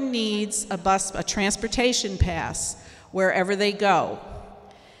 everyone needs a transportation pass wherever they go.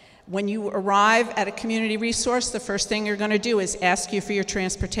 When you arrive at a community resource, the first thing you're going to do is ask you for your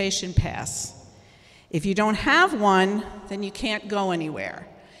transportation pass. If you don't have one, then you can't go anywhere.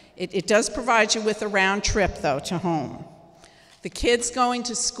 It does provide you with a round trip, though, to home. The kids going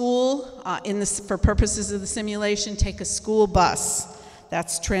to school, for purposes of the simulation, take a school bus.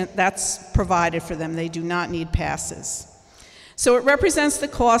 That's provided for them. They do not need passes. So it represents the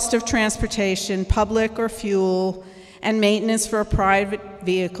cost of transportation, public or fuel, and maintenance for a private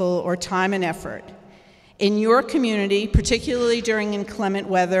vehicle or time and effort. In your community, particularly during inclement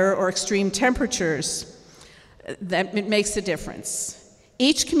weather or extreme temperatures, it makes a difference.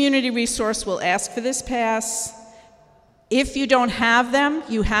 Each community resource will ask for this pass. If you don't have them,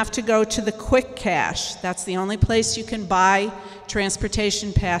 you have to go to the Quick Cash. That's the only place you can buy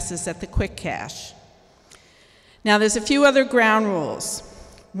transportation passes, at the Quick Cash. Now, there's a few other ground rules.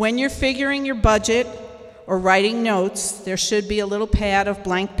 When you're figuring your budget or writing notes, there should be a little pad of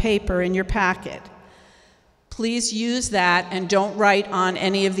blank paper in your packet. Please use that and don't write on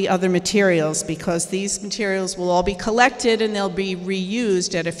any of the other materials, because these materials will all be collected and they'll be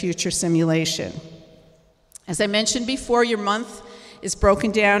reused at a future simulation. As I mentioned before, your month is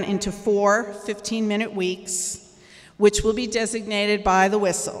broken down into 4 15-minute weeks, which will be designated by the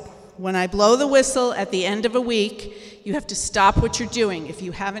whistle. When I blow the whistle at the end of a week, you have to stop what you're doing. If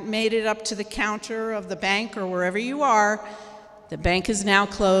you haven't made it up to the counter of the bank or wherever you are, the bank is now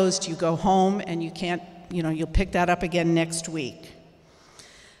closed, you go home, and you can't, you'll pick that up again next week.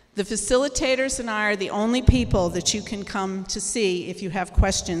 The facilitators and I are the only people that you can come to see if you have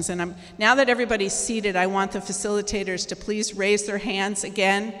questions. And now that everybody's seated, I want the facilitators to please raise their hands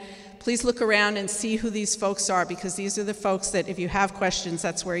again. Please look around and see who these folks are, because these are the folks that if you have questions,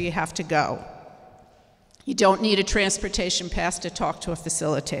 that's where you have to go. You don't need a transportation pass to talk to a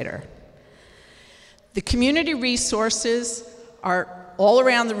facilitator. The community resources are all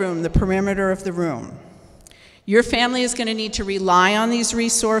around the room, the perimeter of the room. Your family is going to need to rely on these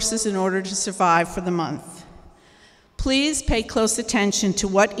resources in order to survive for the month. Please pay close attention to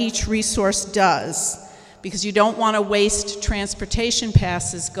what each resource does, because you don't want to waste transportation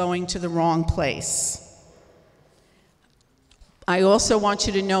passes going to the wrong place. I also want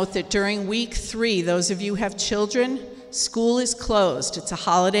you to note that during week 3, those of you who have children, school is closed. It's a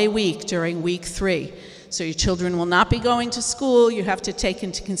holiday week during week 3. So your children will not be going to school. You have to take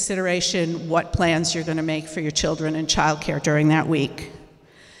into consideration what plans you're going to make for your children and childcare during that week.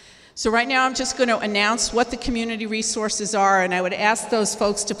 So right now I'm just going to announce what the community resources are, and I would ask those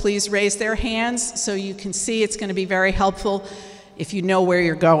folks to please raise their hands so you can see. It's going to be very helpful if you know where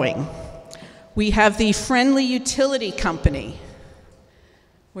you're going. We have the Friendly Utility Company.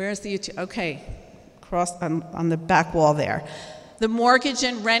 Where's the utility? Okay, across on the back wall there. The Mortgage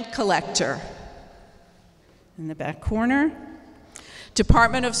and Rent Collector in the back corner.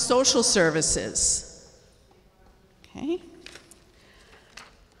 Department of Social Services. Okay.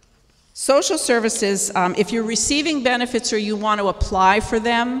 Social Services, if you're receiving benefits or you want to apply for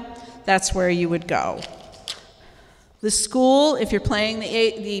them, that's where you would go. The school, if you're playing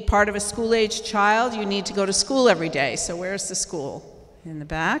the part of a school-aged child, you need to go to school every day. So where's the school? In the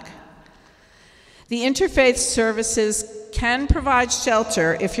back. The Interfaith Services can provide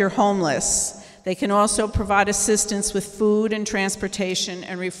shelter if you're homeless. They can also provide assistance with food and transportation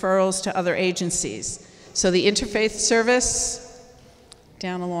and referrals to other agencies. So the Interfaith Service,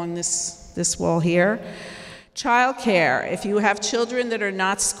 down along this wall here. Child care, if you have children that are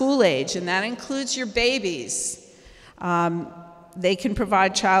not school age, and that includes your babies, they can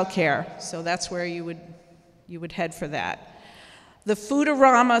provide child care. So that's where you would head for that. The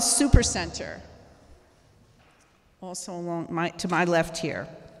Foodorama Supercenter, also along to my left here.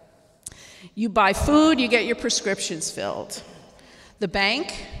 You buy food, you get your prescriptions filled. The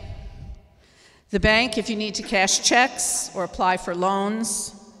bank, if you need to cash checks or apply for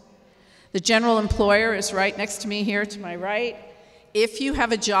loans. The general employer is right next to me here to my right. If you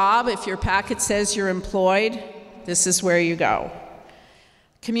have a job, if your packet says you're employed, this is where you go.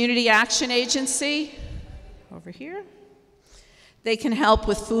 Community Action Agency, over here. They can help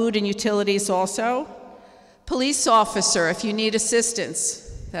with food and utilities also. Police officer, if you need assistance.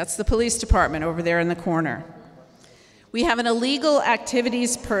 That's the police department over there in the corner. We have an illegal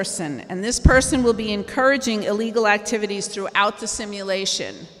activities person, and this person will be encouraging illegal activities throughout the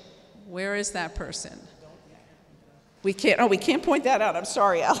simulation. Where is that person? We can't point that out. I'm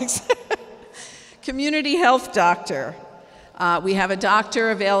sorry, Alex. Community health doctor. We have a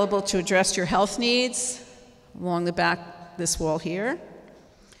doctor available to address your health needs along the back, this wall here.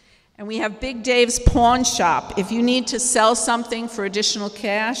 And we have Big Dave's Pawn Shop. If you need to sell something for additional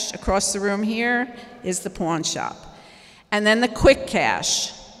cash, across the room here is the pawn shop. And then the Quick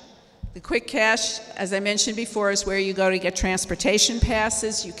Cash. The Quick Cash, as I mentioned before, is where you go to get transportation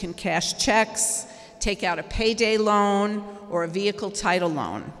passes. You can cash checks, take out a payday loan, or a vehicle title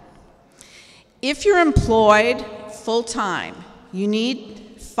loan. If you're employed full-time, you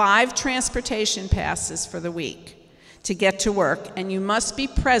need 5 transportation passes for the week to get to work, and you must be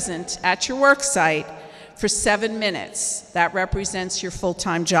present at your work site for 7 minutes. That represents your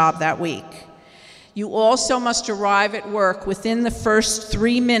full-time job that week. You also must arrive at work within the first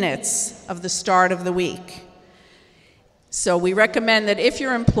 3 minutes of the start of the week. So we recommend that if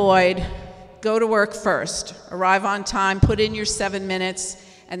you're employed, go to work first, arrive on time, put in your 7 minutes,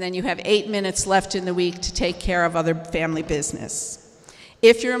 and then you have 8 minutes left in the week to take care of other family business.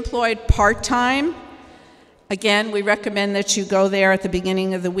 If you're employed part-time, again, we recommend that you go there at the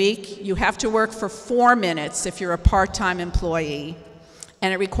beginning of the week. You have to work for 4 minutes if you're a part-time employee,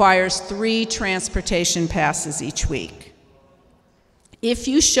 and it requires 3 transportation passes each week. If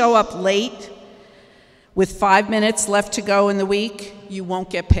you show up late with 5 minutes left to go in the week, you won't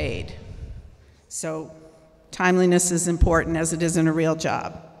get paid. So timeliness is important, as it is in a real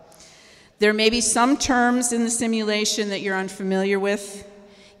job. There may be some terms in the simulation that you're unfamiliar with.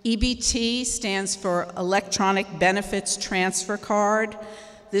 EBT stands for Electronic Benefits Transfer Card.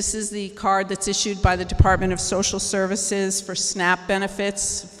 This is the card that's issued by the Department of Social Services for SNAP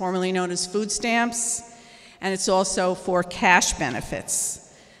benefits, formerly known as food stamps, and it's also for cash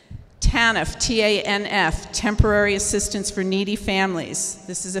benefits. TANF, T-A-N-F, Temporary Assistance for Needy Families.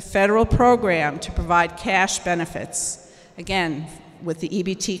 This is a federal program to provide cash benefits, again, with the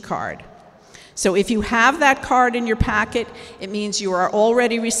EBT card. So if you have that card in your packet, it means you are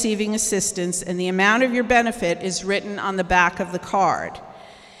already receiving assistance, and the amount of your benefit is written on the back of the card.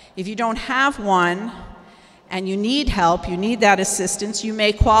 If you don't have one and you need help, you need that assistance, you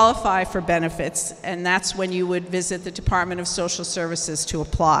may qualify for benefits, and that's when you would visit the Department of Social Services to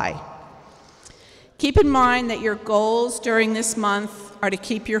apply. Keep in mind that your goals during this month are to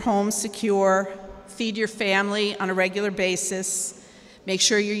keep your home secure, feed your family on a regular basis, make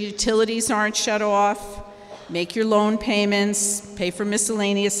sure your utilities aren't shut off, make your loan payments, pay for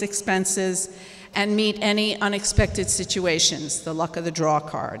miscellaneous expenses, and meet any unexpected situations, the luck of the draw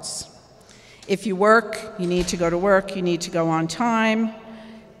cards. If you work, you need to go to work, you need to go on time,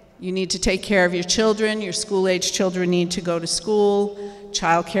 You need to take care of your children. Your school-age children need to go to school.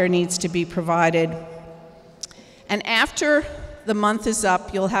 Childcare needs to be provided. And after the month is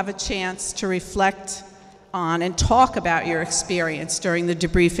up, you'll have a chance to reflect on and talk about your experience during the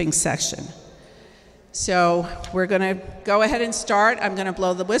debriefing session. So we're going to go ahead and start. I'm going to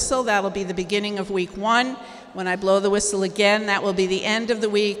blow the whistle. That'll be the beginning of week 1. When I blow the whistle again, that will be the end of the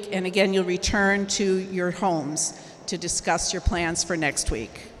week. And again, you'll return to your homes to discuss your plans for next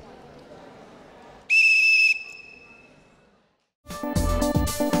week.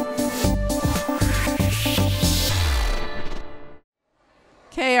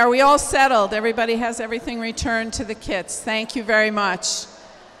 Okay, are we all settled? Everybody has everything returned to the kits. Thank you very much.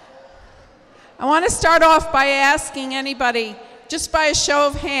 I want to start off by asking anybody, just by a show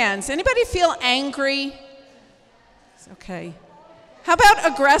of hands, anybody feel angry? Okay. How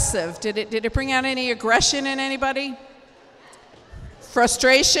about aggressive? Did it bring out any aggression in anybody?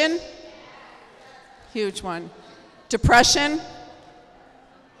 Frustration? Huge one. Depression?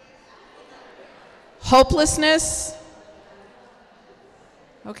 Hopelessness?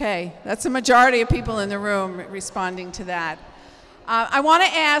 Okay, that's a majority of people in the room responding to that. I want to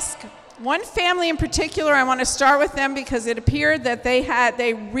ask one family in particular. I want to start with them because it appeared that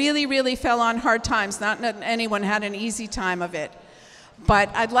they really, really fell on hard times. Not that anyone had an easy time of it. But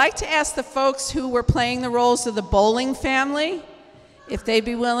I'd like to ask the folks who were playing the roles of the bowling family if they'd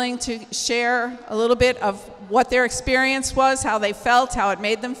be willing to share a little bit of what their experience was, how they felt, how it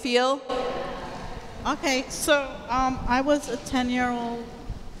made them feel. Okay, so I was a 10-year-old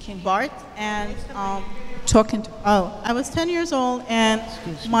Bart, and I was 10 years old, and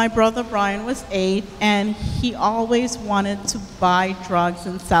my brother Brian was 8, and he always wanted to buy drugs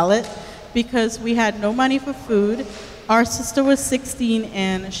and sell it because we had no money for food. Our sister was 16,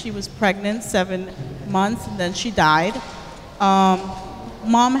 and she was pregnant 7 months, and then she died.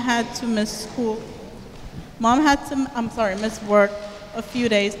 Mom had to miss school. Mom had to, miss work a few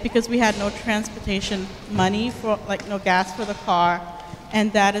days because we had no transportation money for, no gas for the car,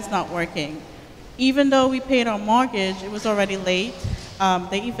 and that is not working. Even though we paid our mortgage, it was already late.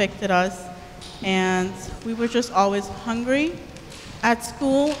 They evicted us, and we were just always hungry. At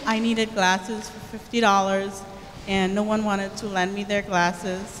school, I needed glasses for $50, and no one wanted to lend me their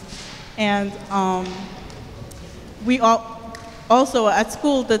glasses. And also at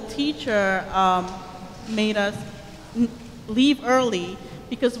school, the teacher made us leave early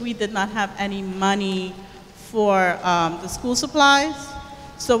because we did not have any money for the school supplies.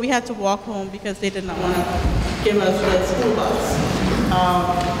 So we had to walk home because they did not want to give us the school bus.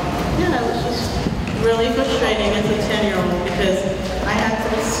 It was just really frustrating as a 10-year-old because I had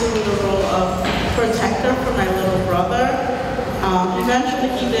to assume the role of protector for my little brother. Eventually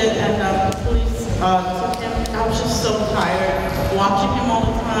he did end up, the police took him. I was just so tired watching him all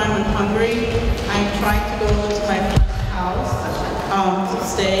the time and hungry. I tried to go to my friend's house to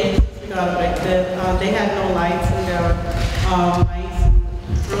stay. We got evicted. They had no lights and there were mice and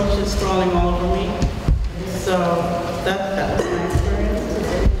roaches crawling all over me. So that was my experience.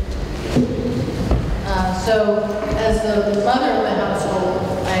 So as the mother of the household,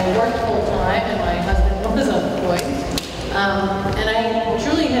 I worked full-time and my husband was unemployed. And I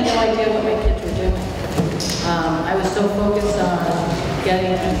truly had no idea what my kids were doing. I was so focused on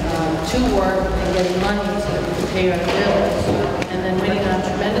getting to work and getting money so that we could pay our bills. And then waiting on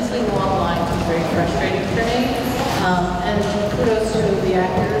tremendously long lines was very frustrating for me. And kudos to the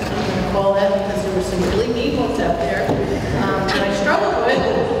actors, I'm going to call them because there were some really mean ones out there that I struggled with.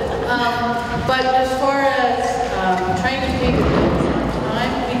 But as far as trying to pay the bills on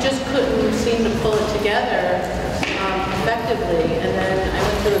time, we just couldn't seem to pull it together effectively. And then I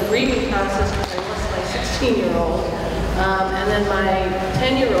went through a grieving process because I lost my 16-year-old. And then my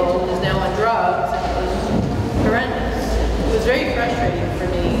 10-year-old is now on drugs. And it was horrendous. It was very frustrating for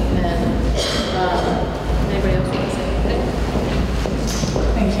me. And anybody else want to say anything?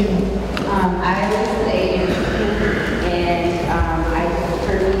 Thank you. I was a and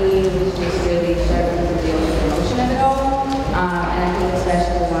for me, it was just really struggling to deal with the emotion of it all. And I think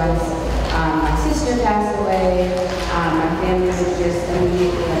especially once my sister passed away, my family was just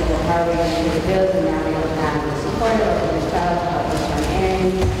immediately like, well, how are we going to pay the bills? And now we don't have the support of the child to help us run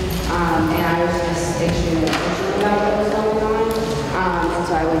errands. And I was just extremely emotional about what was going on. And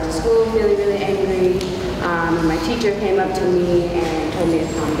so I went to school feeling really angry. And my teacher came up to me and told me to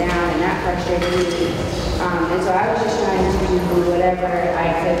calm down, and that frustrated me. And so I was just trying to do whatever I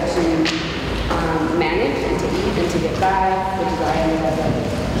could to manage and to eat and to get by, which is why I ended up at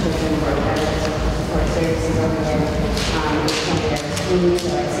children support services over there. Something at the school, so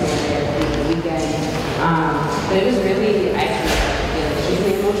I stayed there through the weekend. But it was really, I feel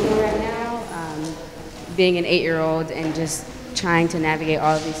extremely emotional being an 8-year-old and just trying to navigate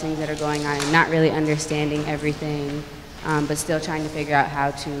all of these things that are going on and not really understanding everything, but still trying to figure out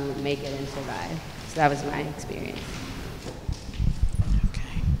how to make it and survive. So that was my experience.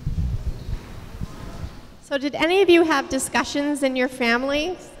 So did any of you have discussions in your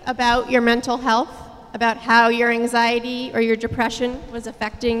family about your mental health, about how your anxiety or your depression was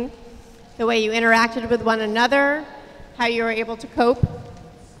affecting the way you interacted with one another, how you were able to cope?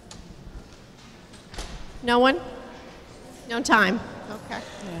 No one? No time. Okay.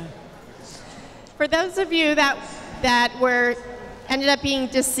 Yeah. For those of you that ended up being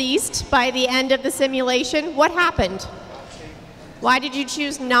deceased by the end of the simulation, what happened? Why did you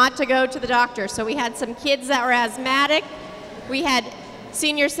choose not to go to the doctor? So we had some kids that were asthmatic, we had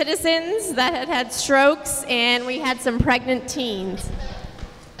senior citizens that had had strokes, and we had some pregnant teens.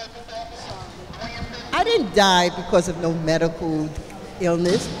 I didn't die because of no medical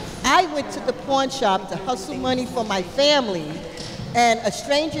illness. I went to the pawn shop to hustle money for my family, and a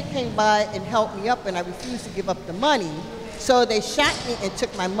stranger came by and helped me up, and I refused to give up the money. So they shot me and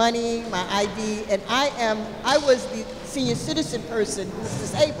took my money, my ID, and I was the senior citizen person who was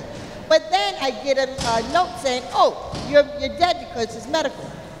disabled. But then I get a note saying, oh, you're dead because it's medical.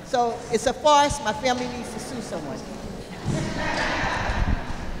 So it's a farce. My family needs to sue someone.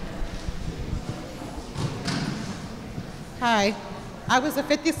 Hi. I was a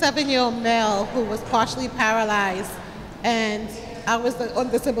 57-year-old male who was partially paralyzed, and I was on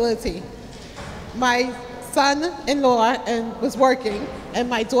disability. My son-in-law was working, and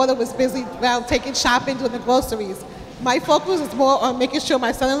my daughter was busy around taking shopping, doing the groceries. My focus was more on making sure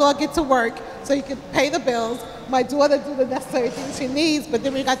my son-in-law get to work so he could pay the bills, my daughter do the necessary things she needs, but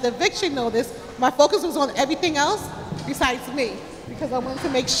then we got the eviction notice. My focus was on everything else besides me, because I wanted to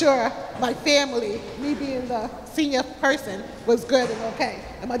make sure my family, me being the senior person, was good and okay.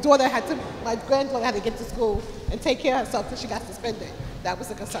 And my granddaughter had to get to school and take care of herself because she got suspended. That was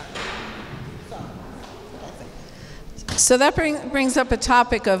a concern. So that brings up a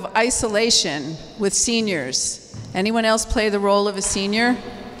topic of isolation with seniors. Anyone else play the role of a senior?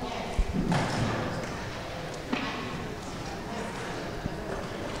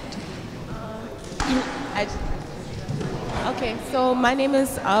 Okay, so my name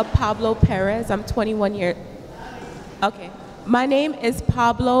is Pablo Perez. I'm 21 years. Okay, my name is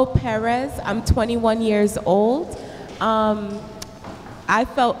Pablo Perez. I'm 21 years old. I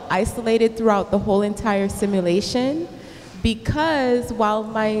felt isolated throughout the whole entire simulation because while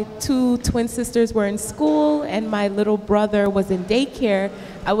my 2 twin sisters were in school and my little brother was in daycare,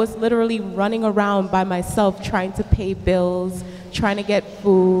 I was literally running around by myself trying to pay bills, trying to get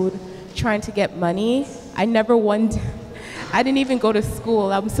food, trying to get money. I didn't even go to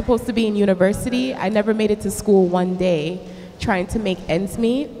school. I was supposed to be in university. I never made it to school one day trying to make ends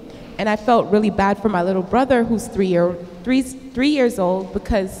meet. And I felt really bad for my little brother who's 3 years old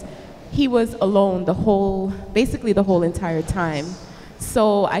because he was alone basically the whole entire time.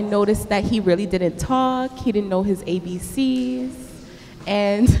 So I noticed that he really didn't talk. He didn't know his ABCs.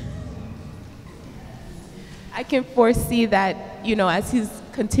 And I can foresee that, as he's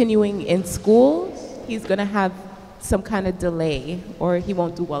continuing in school, he's gonna have some kind of delay or he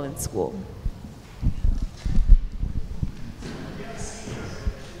won't do well in school.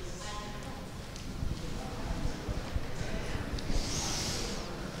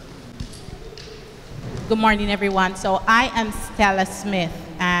 Good morning, everyone. So I am Stella Smith,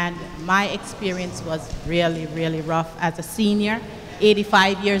 and my experience was really, really rough as a senior,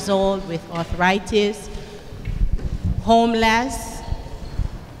 85 years old with arthritis, homeless,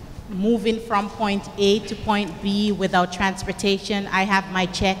 moving from point A to point B without transportation. I have my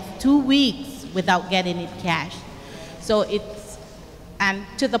check 2 weeks without getting it cashed. So and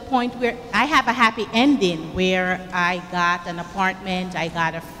to the point where I have a happy ending where I got an apartment, I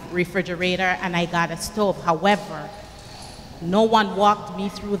got a refrigerator, and I got a stove. However, no one walked me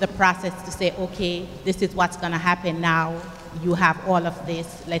through the process to say, okay, this is what's gonna happen now. You have all of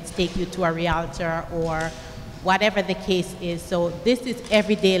this, let's take you to a realtor or whatever the case is. So this is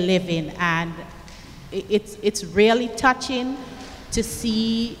everyday living, and it's really touching to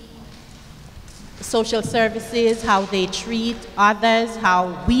see social services, how they treat others,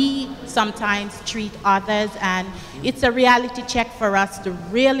 how we sometimes treat others, and it's a reality check for us to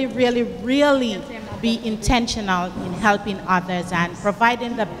really, really, really be intentional in helping others and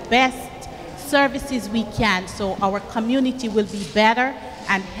providing the best services we can so our community will be better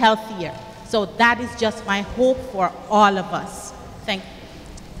and healthier. So that is just my hope for all of us. Thank you.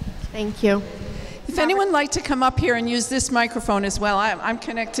 Thank you. If anyone would like to come up here and use this microphone as well, I'm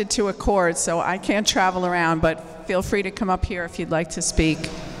connected to a cord, so I can't travel around, but feel free to come up here if you'd like to speak.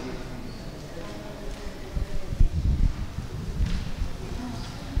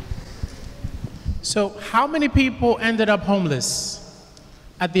 So how many people ended up homeless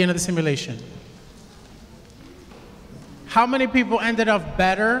at the end of the simulation? How many people ended up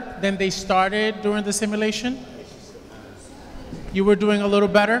better than they started during the simulation? You were doing a little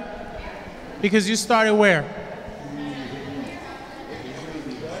better? Because you started where?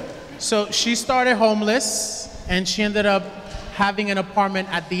 So she started homeless and she ended up having an apartment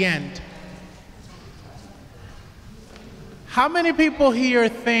at the end. How many people here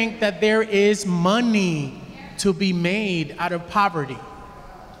think that there is money to be made out of poverty?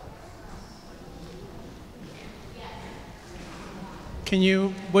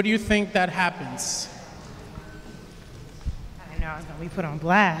 What do you think that happens? I know I was gonna be put on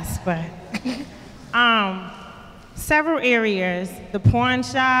blast, but several areas: the pawn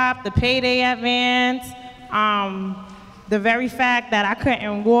shop, the payday advance, the very fact that I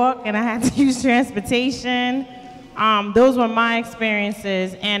couldn't walk and I had to use transportation. Those were my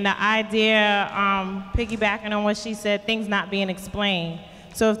experiences, and the idea, piggybacking on what she said, things not being explained.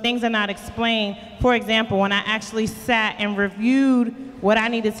 So if things are not explained, for example, when I actually sat and reviewed what I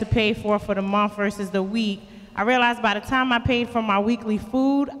needed to pay for the month versus the week, I realized by the time I paid for my weekly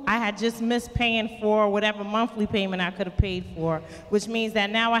food, I had just missed paying for whatever monthly payment I could have paid for, which means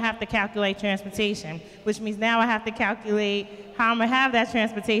that now I have to calculate transportation, which means now I have to calculate how I'm gonna have that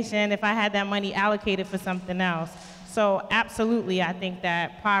transportation if I had that money allocated for something else. So absolutely, I think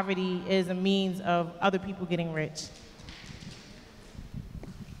that poverty is a means of other people getting rich.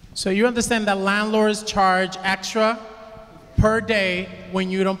 So you understand that landlords charge extra per day when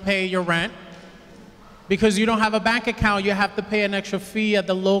you don't pay your rent? Because you don't have a bank account, you have to pay an extra fee at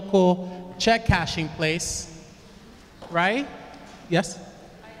the local check cashing place, right? Yes?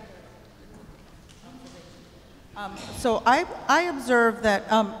 So I observed that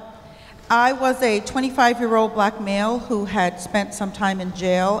I was a 25-year-old black male who had spent some time in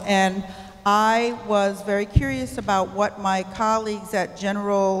jail, and I was very curious about what my colleagues at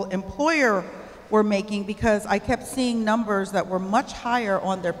General Employer were making, because I kept seeing numbers that were much higher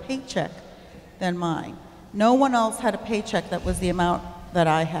on their paycheck than mine. No one else had a paycheck that was the amount that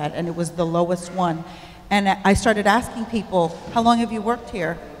I had, and it was the lowest one. And I started asking people, how long have you worked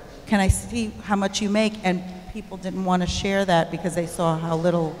here? Can I see how much you make? And people didn't want to share that because they saw how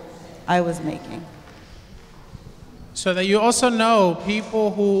little I was making. So that you also know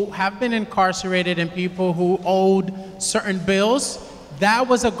people who have been incarcerated and people who owed certain bills, that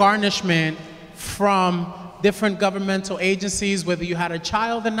was a garnishment from different governmental agencies, whether you had a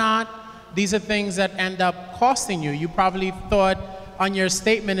child or not. These are things that end up costing you. You probably thought on your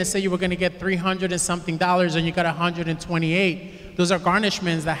statement it said you were going to get $300 and something and you got $128. Those are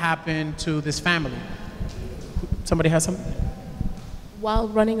garnishments that happen to this family. Somebody has something? While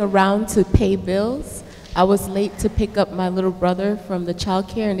running around to pay bills, I was late to pick up my little brother from the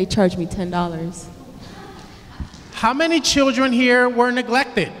childcare, and they charged me $10. How many children here were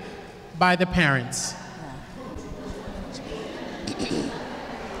neglected by the parents?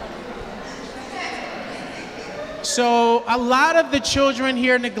 So a lot of the children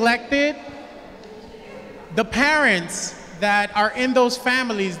here neglected. The parents that are in those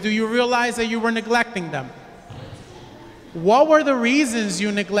families, do you realize that you were neglecting them? What were the reasons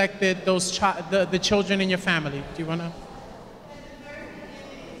you neglected those the children in your family? Do you want to?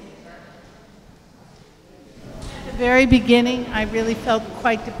 At the very beginning, I really felt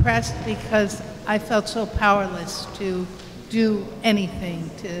quite depressed because I felt so powerless to do anything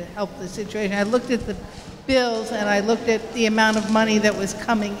to help the situation. I looked at the bills and I looked at the amount of money that was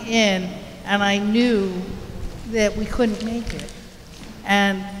coming in, and I knew that we couldn't make it.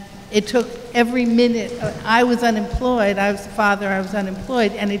 And it took every minute. I was unemployed. I was the father. I was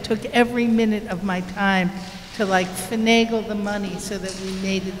unemployed, and it took every minute of my time to like finagle the money so that we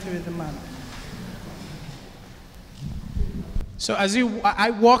made it through the month. So as I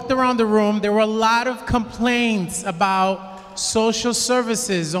walked around the room, there were a lot of complaints about social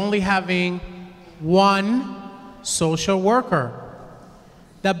services only having one social worker.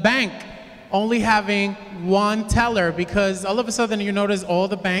 The bank only having one teller, because all of a sudden you notice all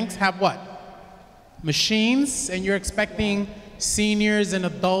the banks have what? Machines, and you're expecting seniors and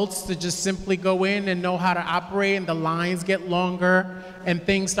adults to just simply go in and know how to operate, and the lines get longer and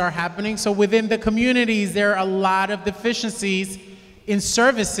things start happening. So within the communities, there are a lot of deficiencies in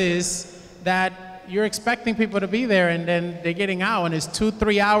services that you're expecting people to be there, and then they're getting out, and it's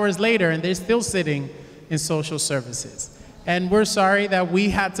 2-3 hours later, and they're still sitting in social services. And we're sorry that we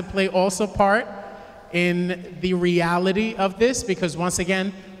had to play also part in the reality of this, because once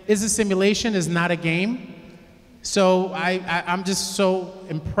again, it's a simulation, it's not a game. So I'm just so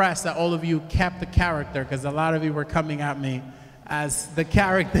impressed that all of you kept the character, because a lot of you were coming at me as the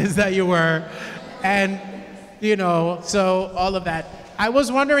characters that you were And, you know, so all of that. I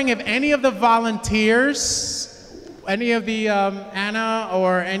was wondering if any of the volunteers, any of the Anna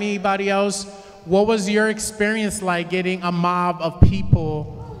or anybody else, what was your experience like getting a mob of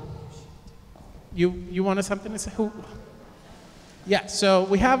people? You wanted something to say? Who? Yeah, so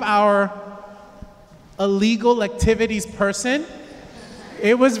we have our illegal activities person.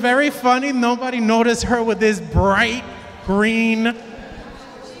 It was very funny. Nobody noticed her with this bright green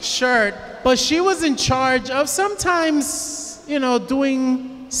shirt, but she was in charge of sometimes, you know,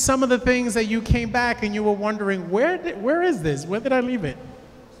 doing some of the things that you came back and you were wondering, where is this? Where did I leave it?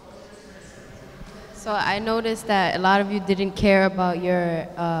 So I noticed that a lot of you didn't care about your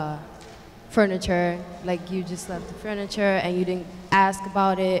furniture, like you just left the furniture and you didn't ask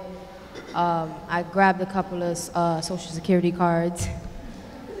about it. I grabbed a couple of Social Security cards.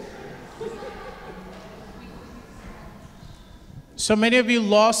 So many of you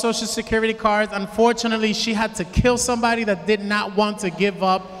lost Social Security cards. Unfortunately, she had to kill somebody that did not want to give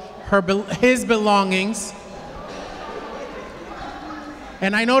up his belongings.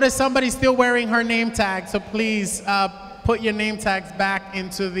 And I noticed somebody's still wearing her name tag, so please put your name tags back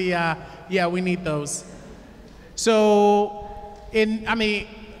into the, yeah, we need those. So, the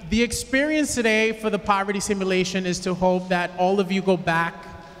experience today for the poverty simulation is to hope that all of you go back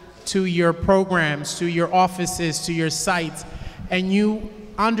to your programs, to your offices, to your sites, and you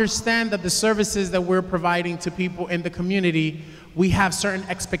understand that the services that we're providing to people in the community, we have certain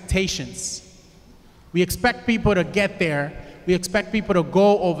expectations. We expect people to get there. We expect people to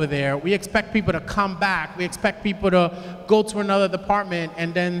go over there. We expect people to come back. We expect people to go to another department.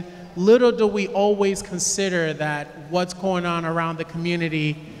 And then little do we always consider that what's going on around the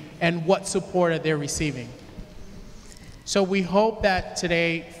community and what support are they receiving. So we hope that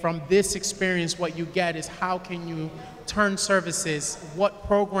today, from this experience, what you get is how can you turn services, what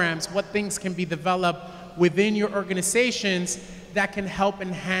programs, what things can be developed within your organizations that can help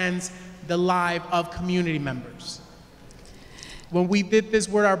enhance the life of community members. When we did this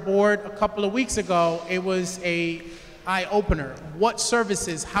with our board a couple of weeks ago, it was an eye-opener. What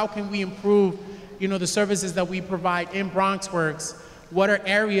services, how can we improve, you know, the services that we provide in Bronxworks? What are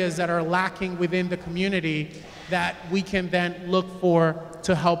areas that are lacking within the community that we can then look for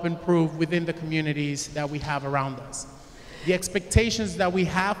to help improve within the communities that we have around us? The expectations that we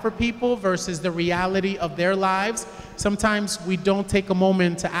have for people versus the reality of their lives, sometimes we don't take a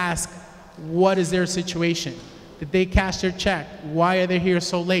moment to ask, what is their situation? Did they cash their check? Why are they here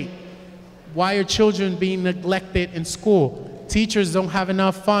so late? Why are children being neglected in school? Teachers don't have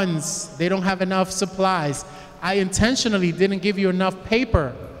enough funds. They don't have enough supplies. I intentionally didn't give you enough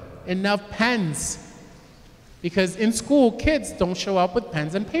paper, enough pens, because in school, kids don't show up with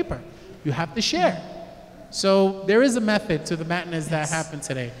pens and paper. You have to share. So there is a method to the madness that happened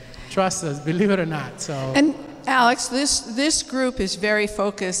today. Trust us, believe it or not. So. And Alex, this group is very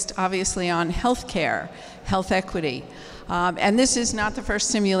focused, obviously, on healthcare, health equity. And this is not the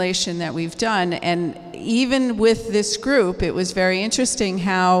first simulation that we've done. And even with this group, it was very interesting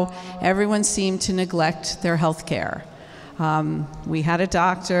how everyone seemed to neglect their health care. We had a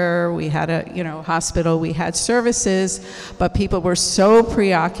doctor, we had a hospital, we had services, but people were so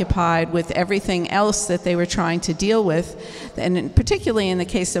preoccupied with everything else that they were trying to deal with, and particularly in the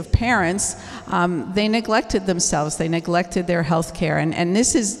case of parents, they neglected themselves, they neglected their health care, and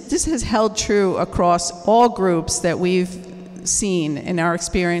this has held true across all groups that we've seen in our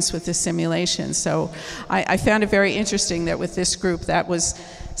experience with this simulation. So I found it very interesting that with this group, that was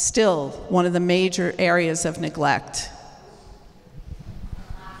still one of the major areas of neglect.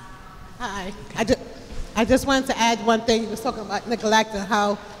 Hi. I just wanted to add one thing. You were talking about neglect and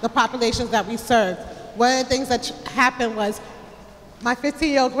how the populations that we serve. One of the things that happened was my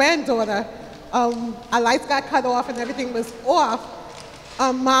 15-year-old granddaughter, our lights got cut off and everything was off.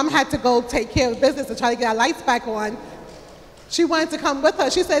 Mom had to go take care of business and try to get our lights back on. She wanted to come with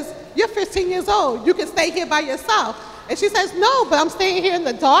her. She says, "You're 15 years old. You can stay here by yourself." And she says, "No, but I'm staying here in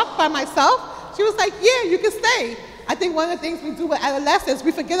the dark by myself." She was like, "Yeah, you can stay." I think one of the things we do with adolescents,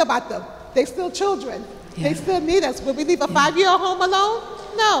 we forget about them. They're still children. Yeah. They still need us. Will we leave a 5-year-old home alone?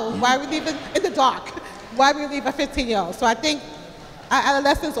 No. Why are we leaving in the dark? Why we leave a 15-year-old? So I think our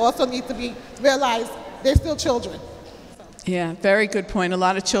adolescents also need to be realized they're still children. Yeah, very good point. A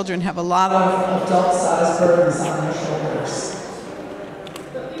lot of children have a lot of adult-sized burdens on their shoulders.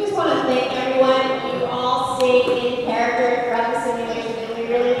 We just want to thank everyone. You all stayed in character throughout the simulation, and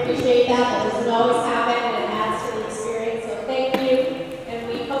we really appreciate that. That doesn't always happen.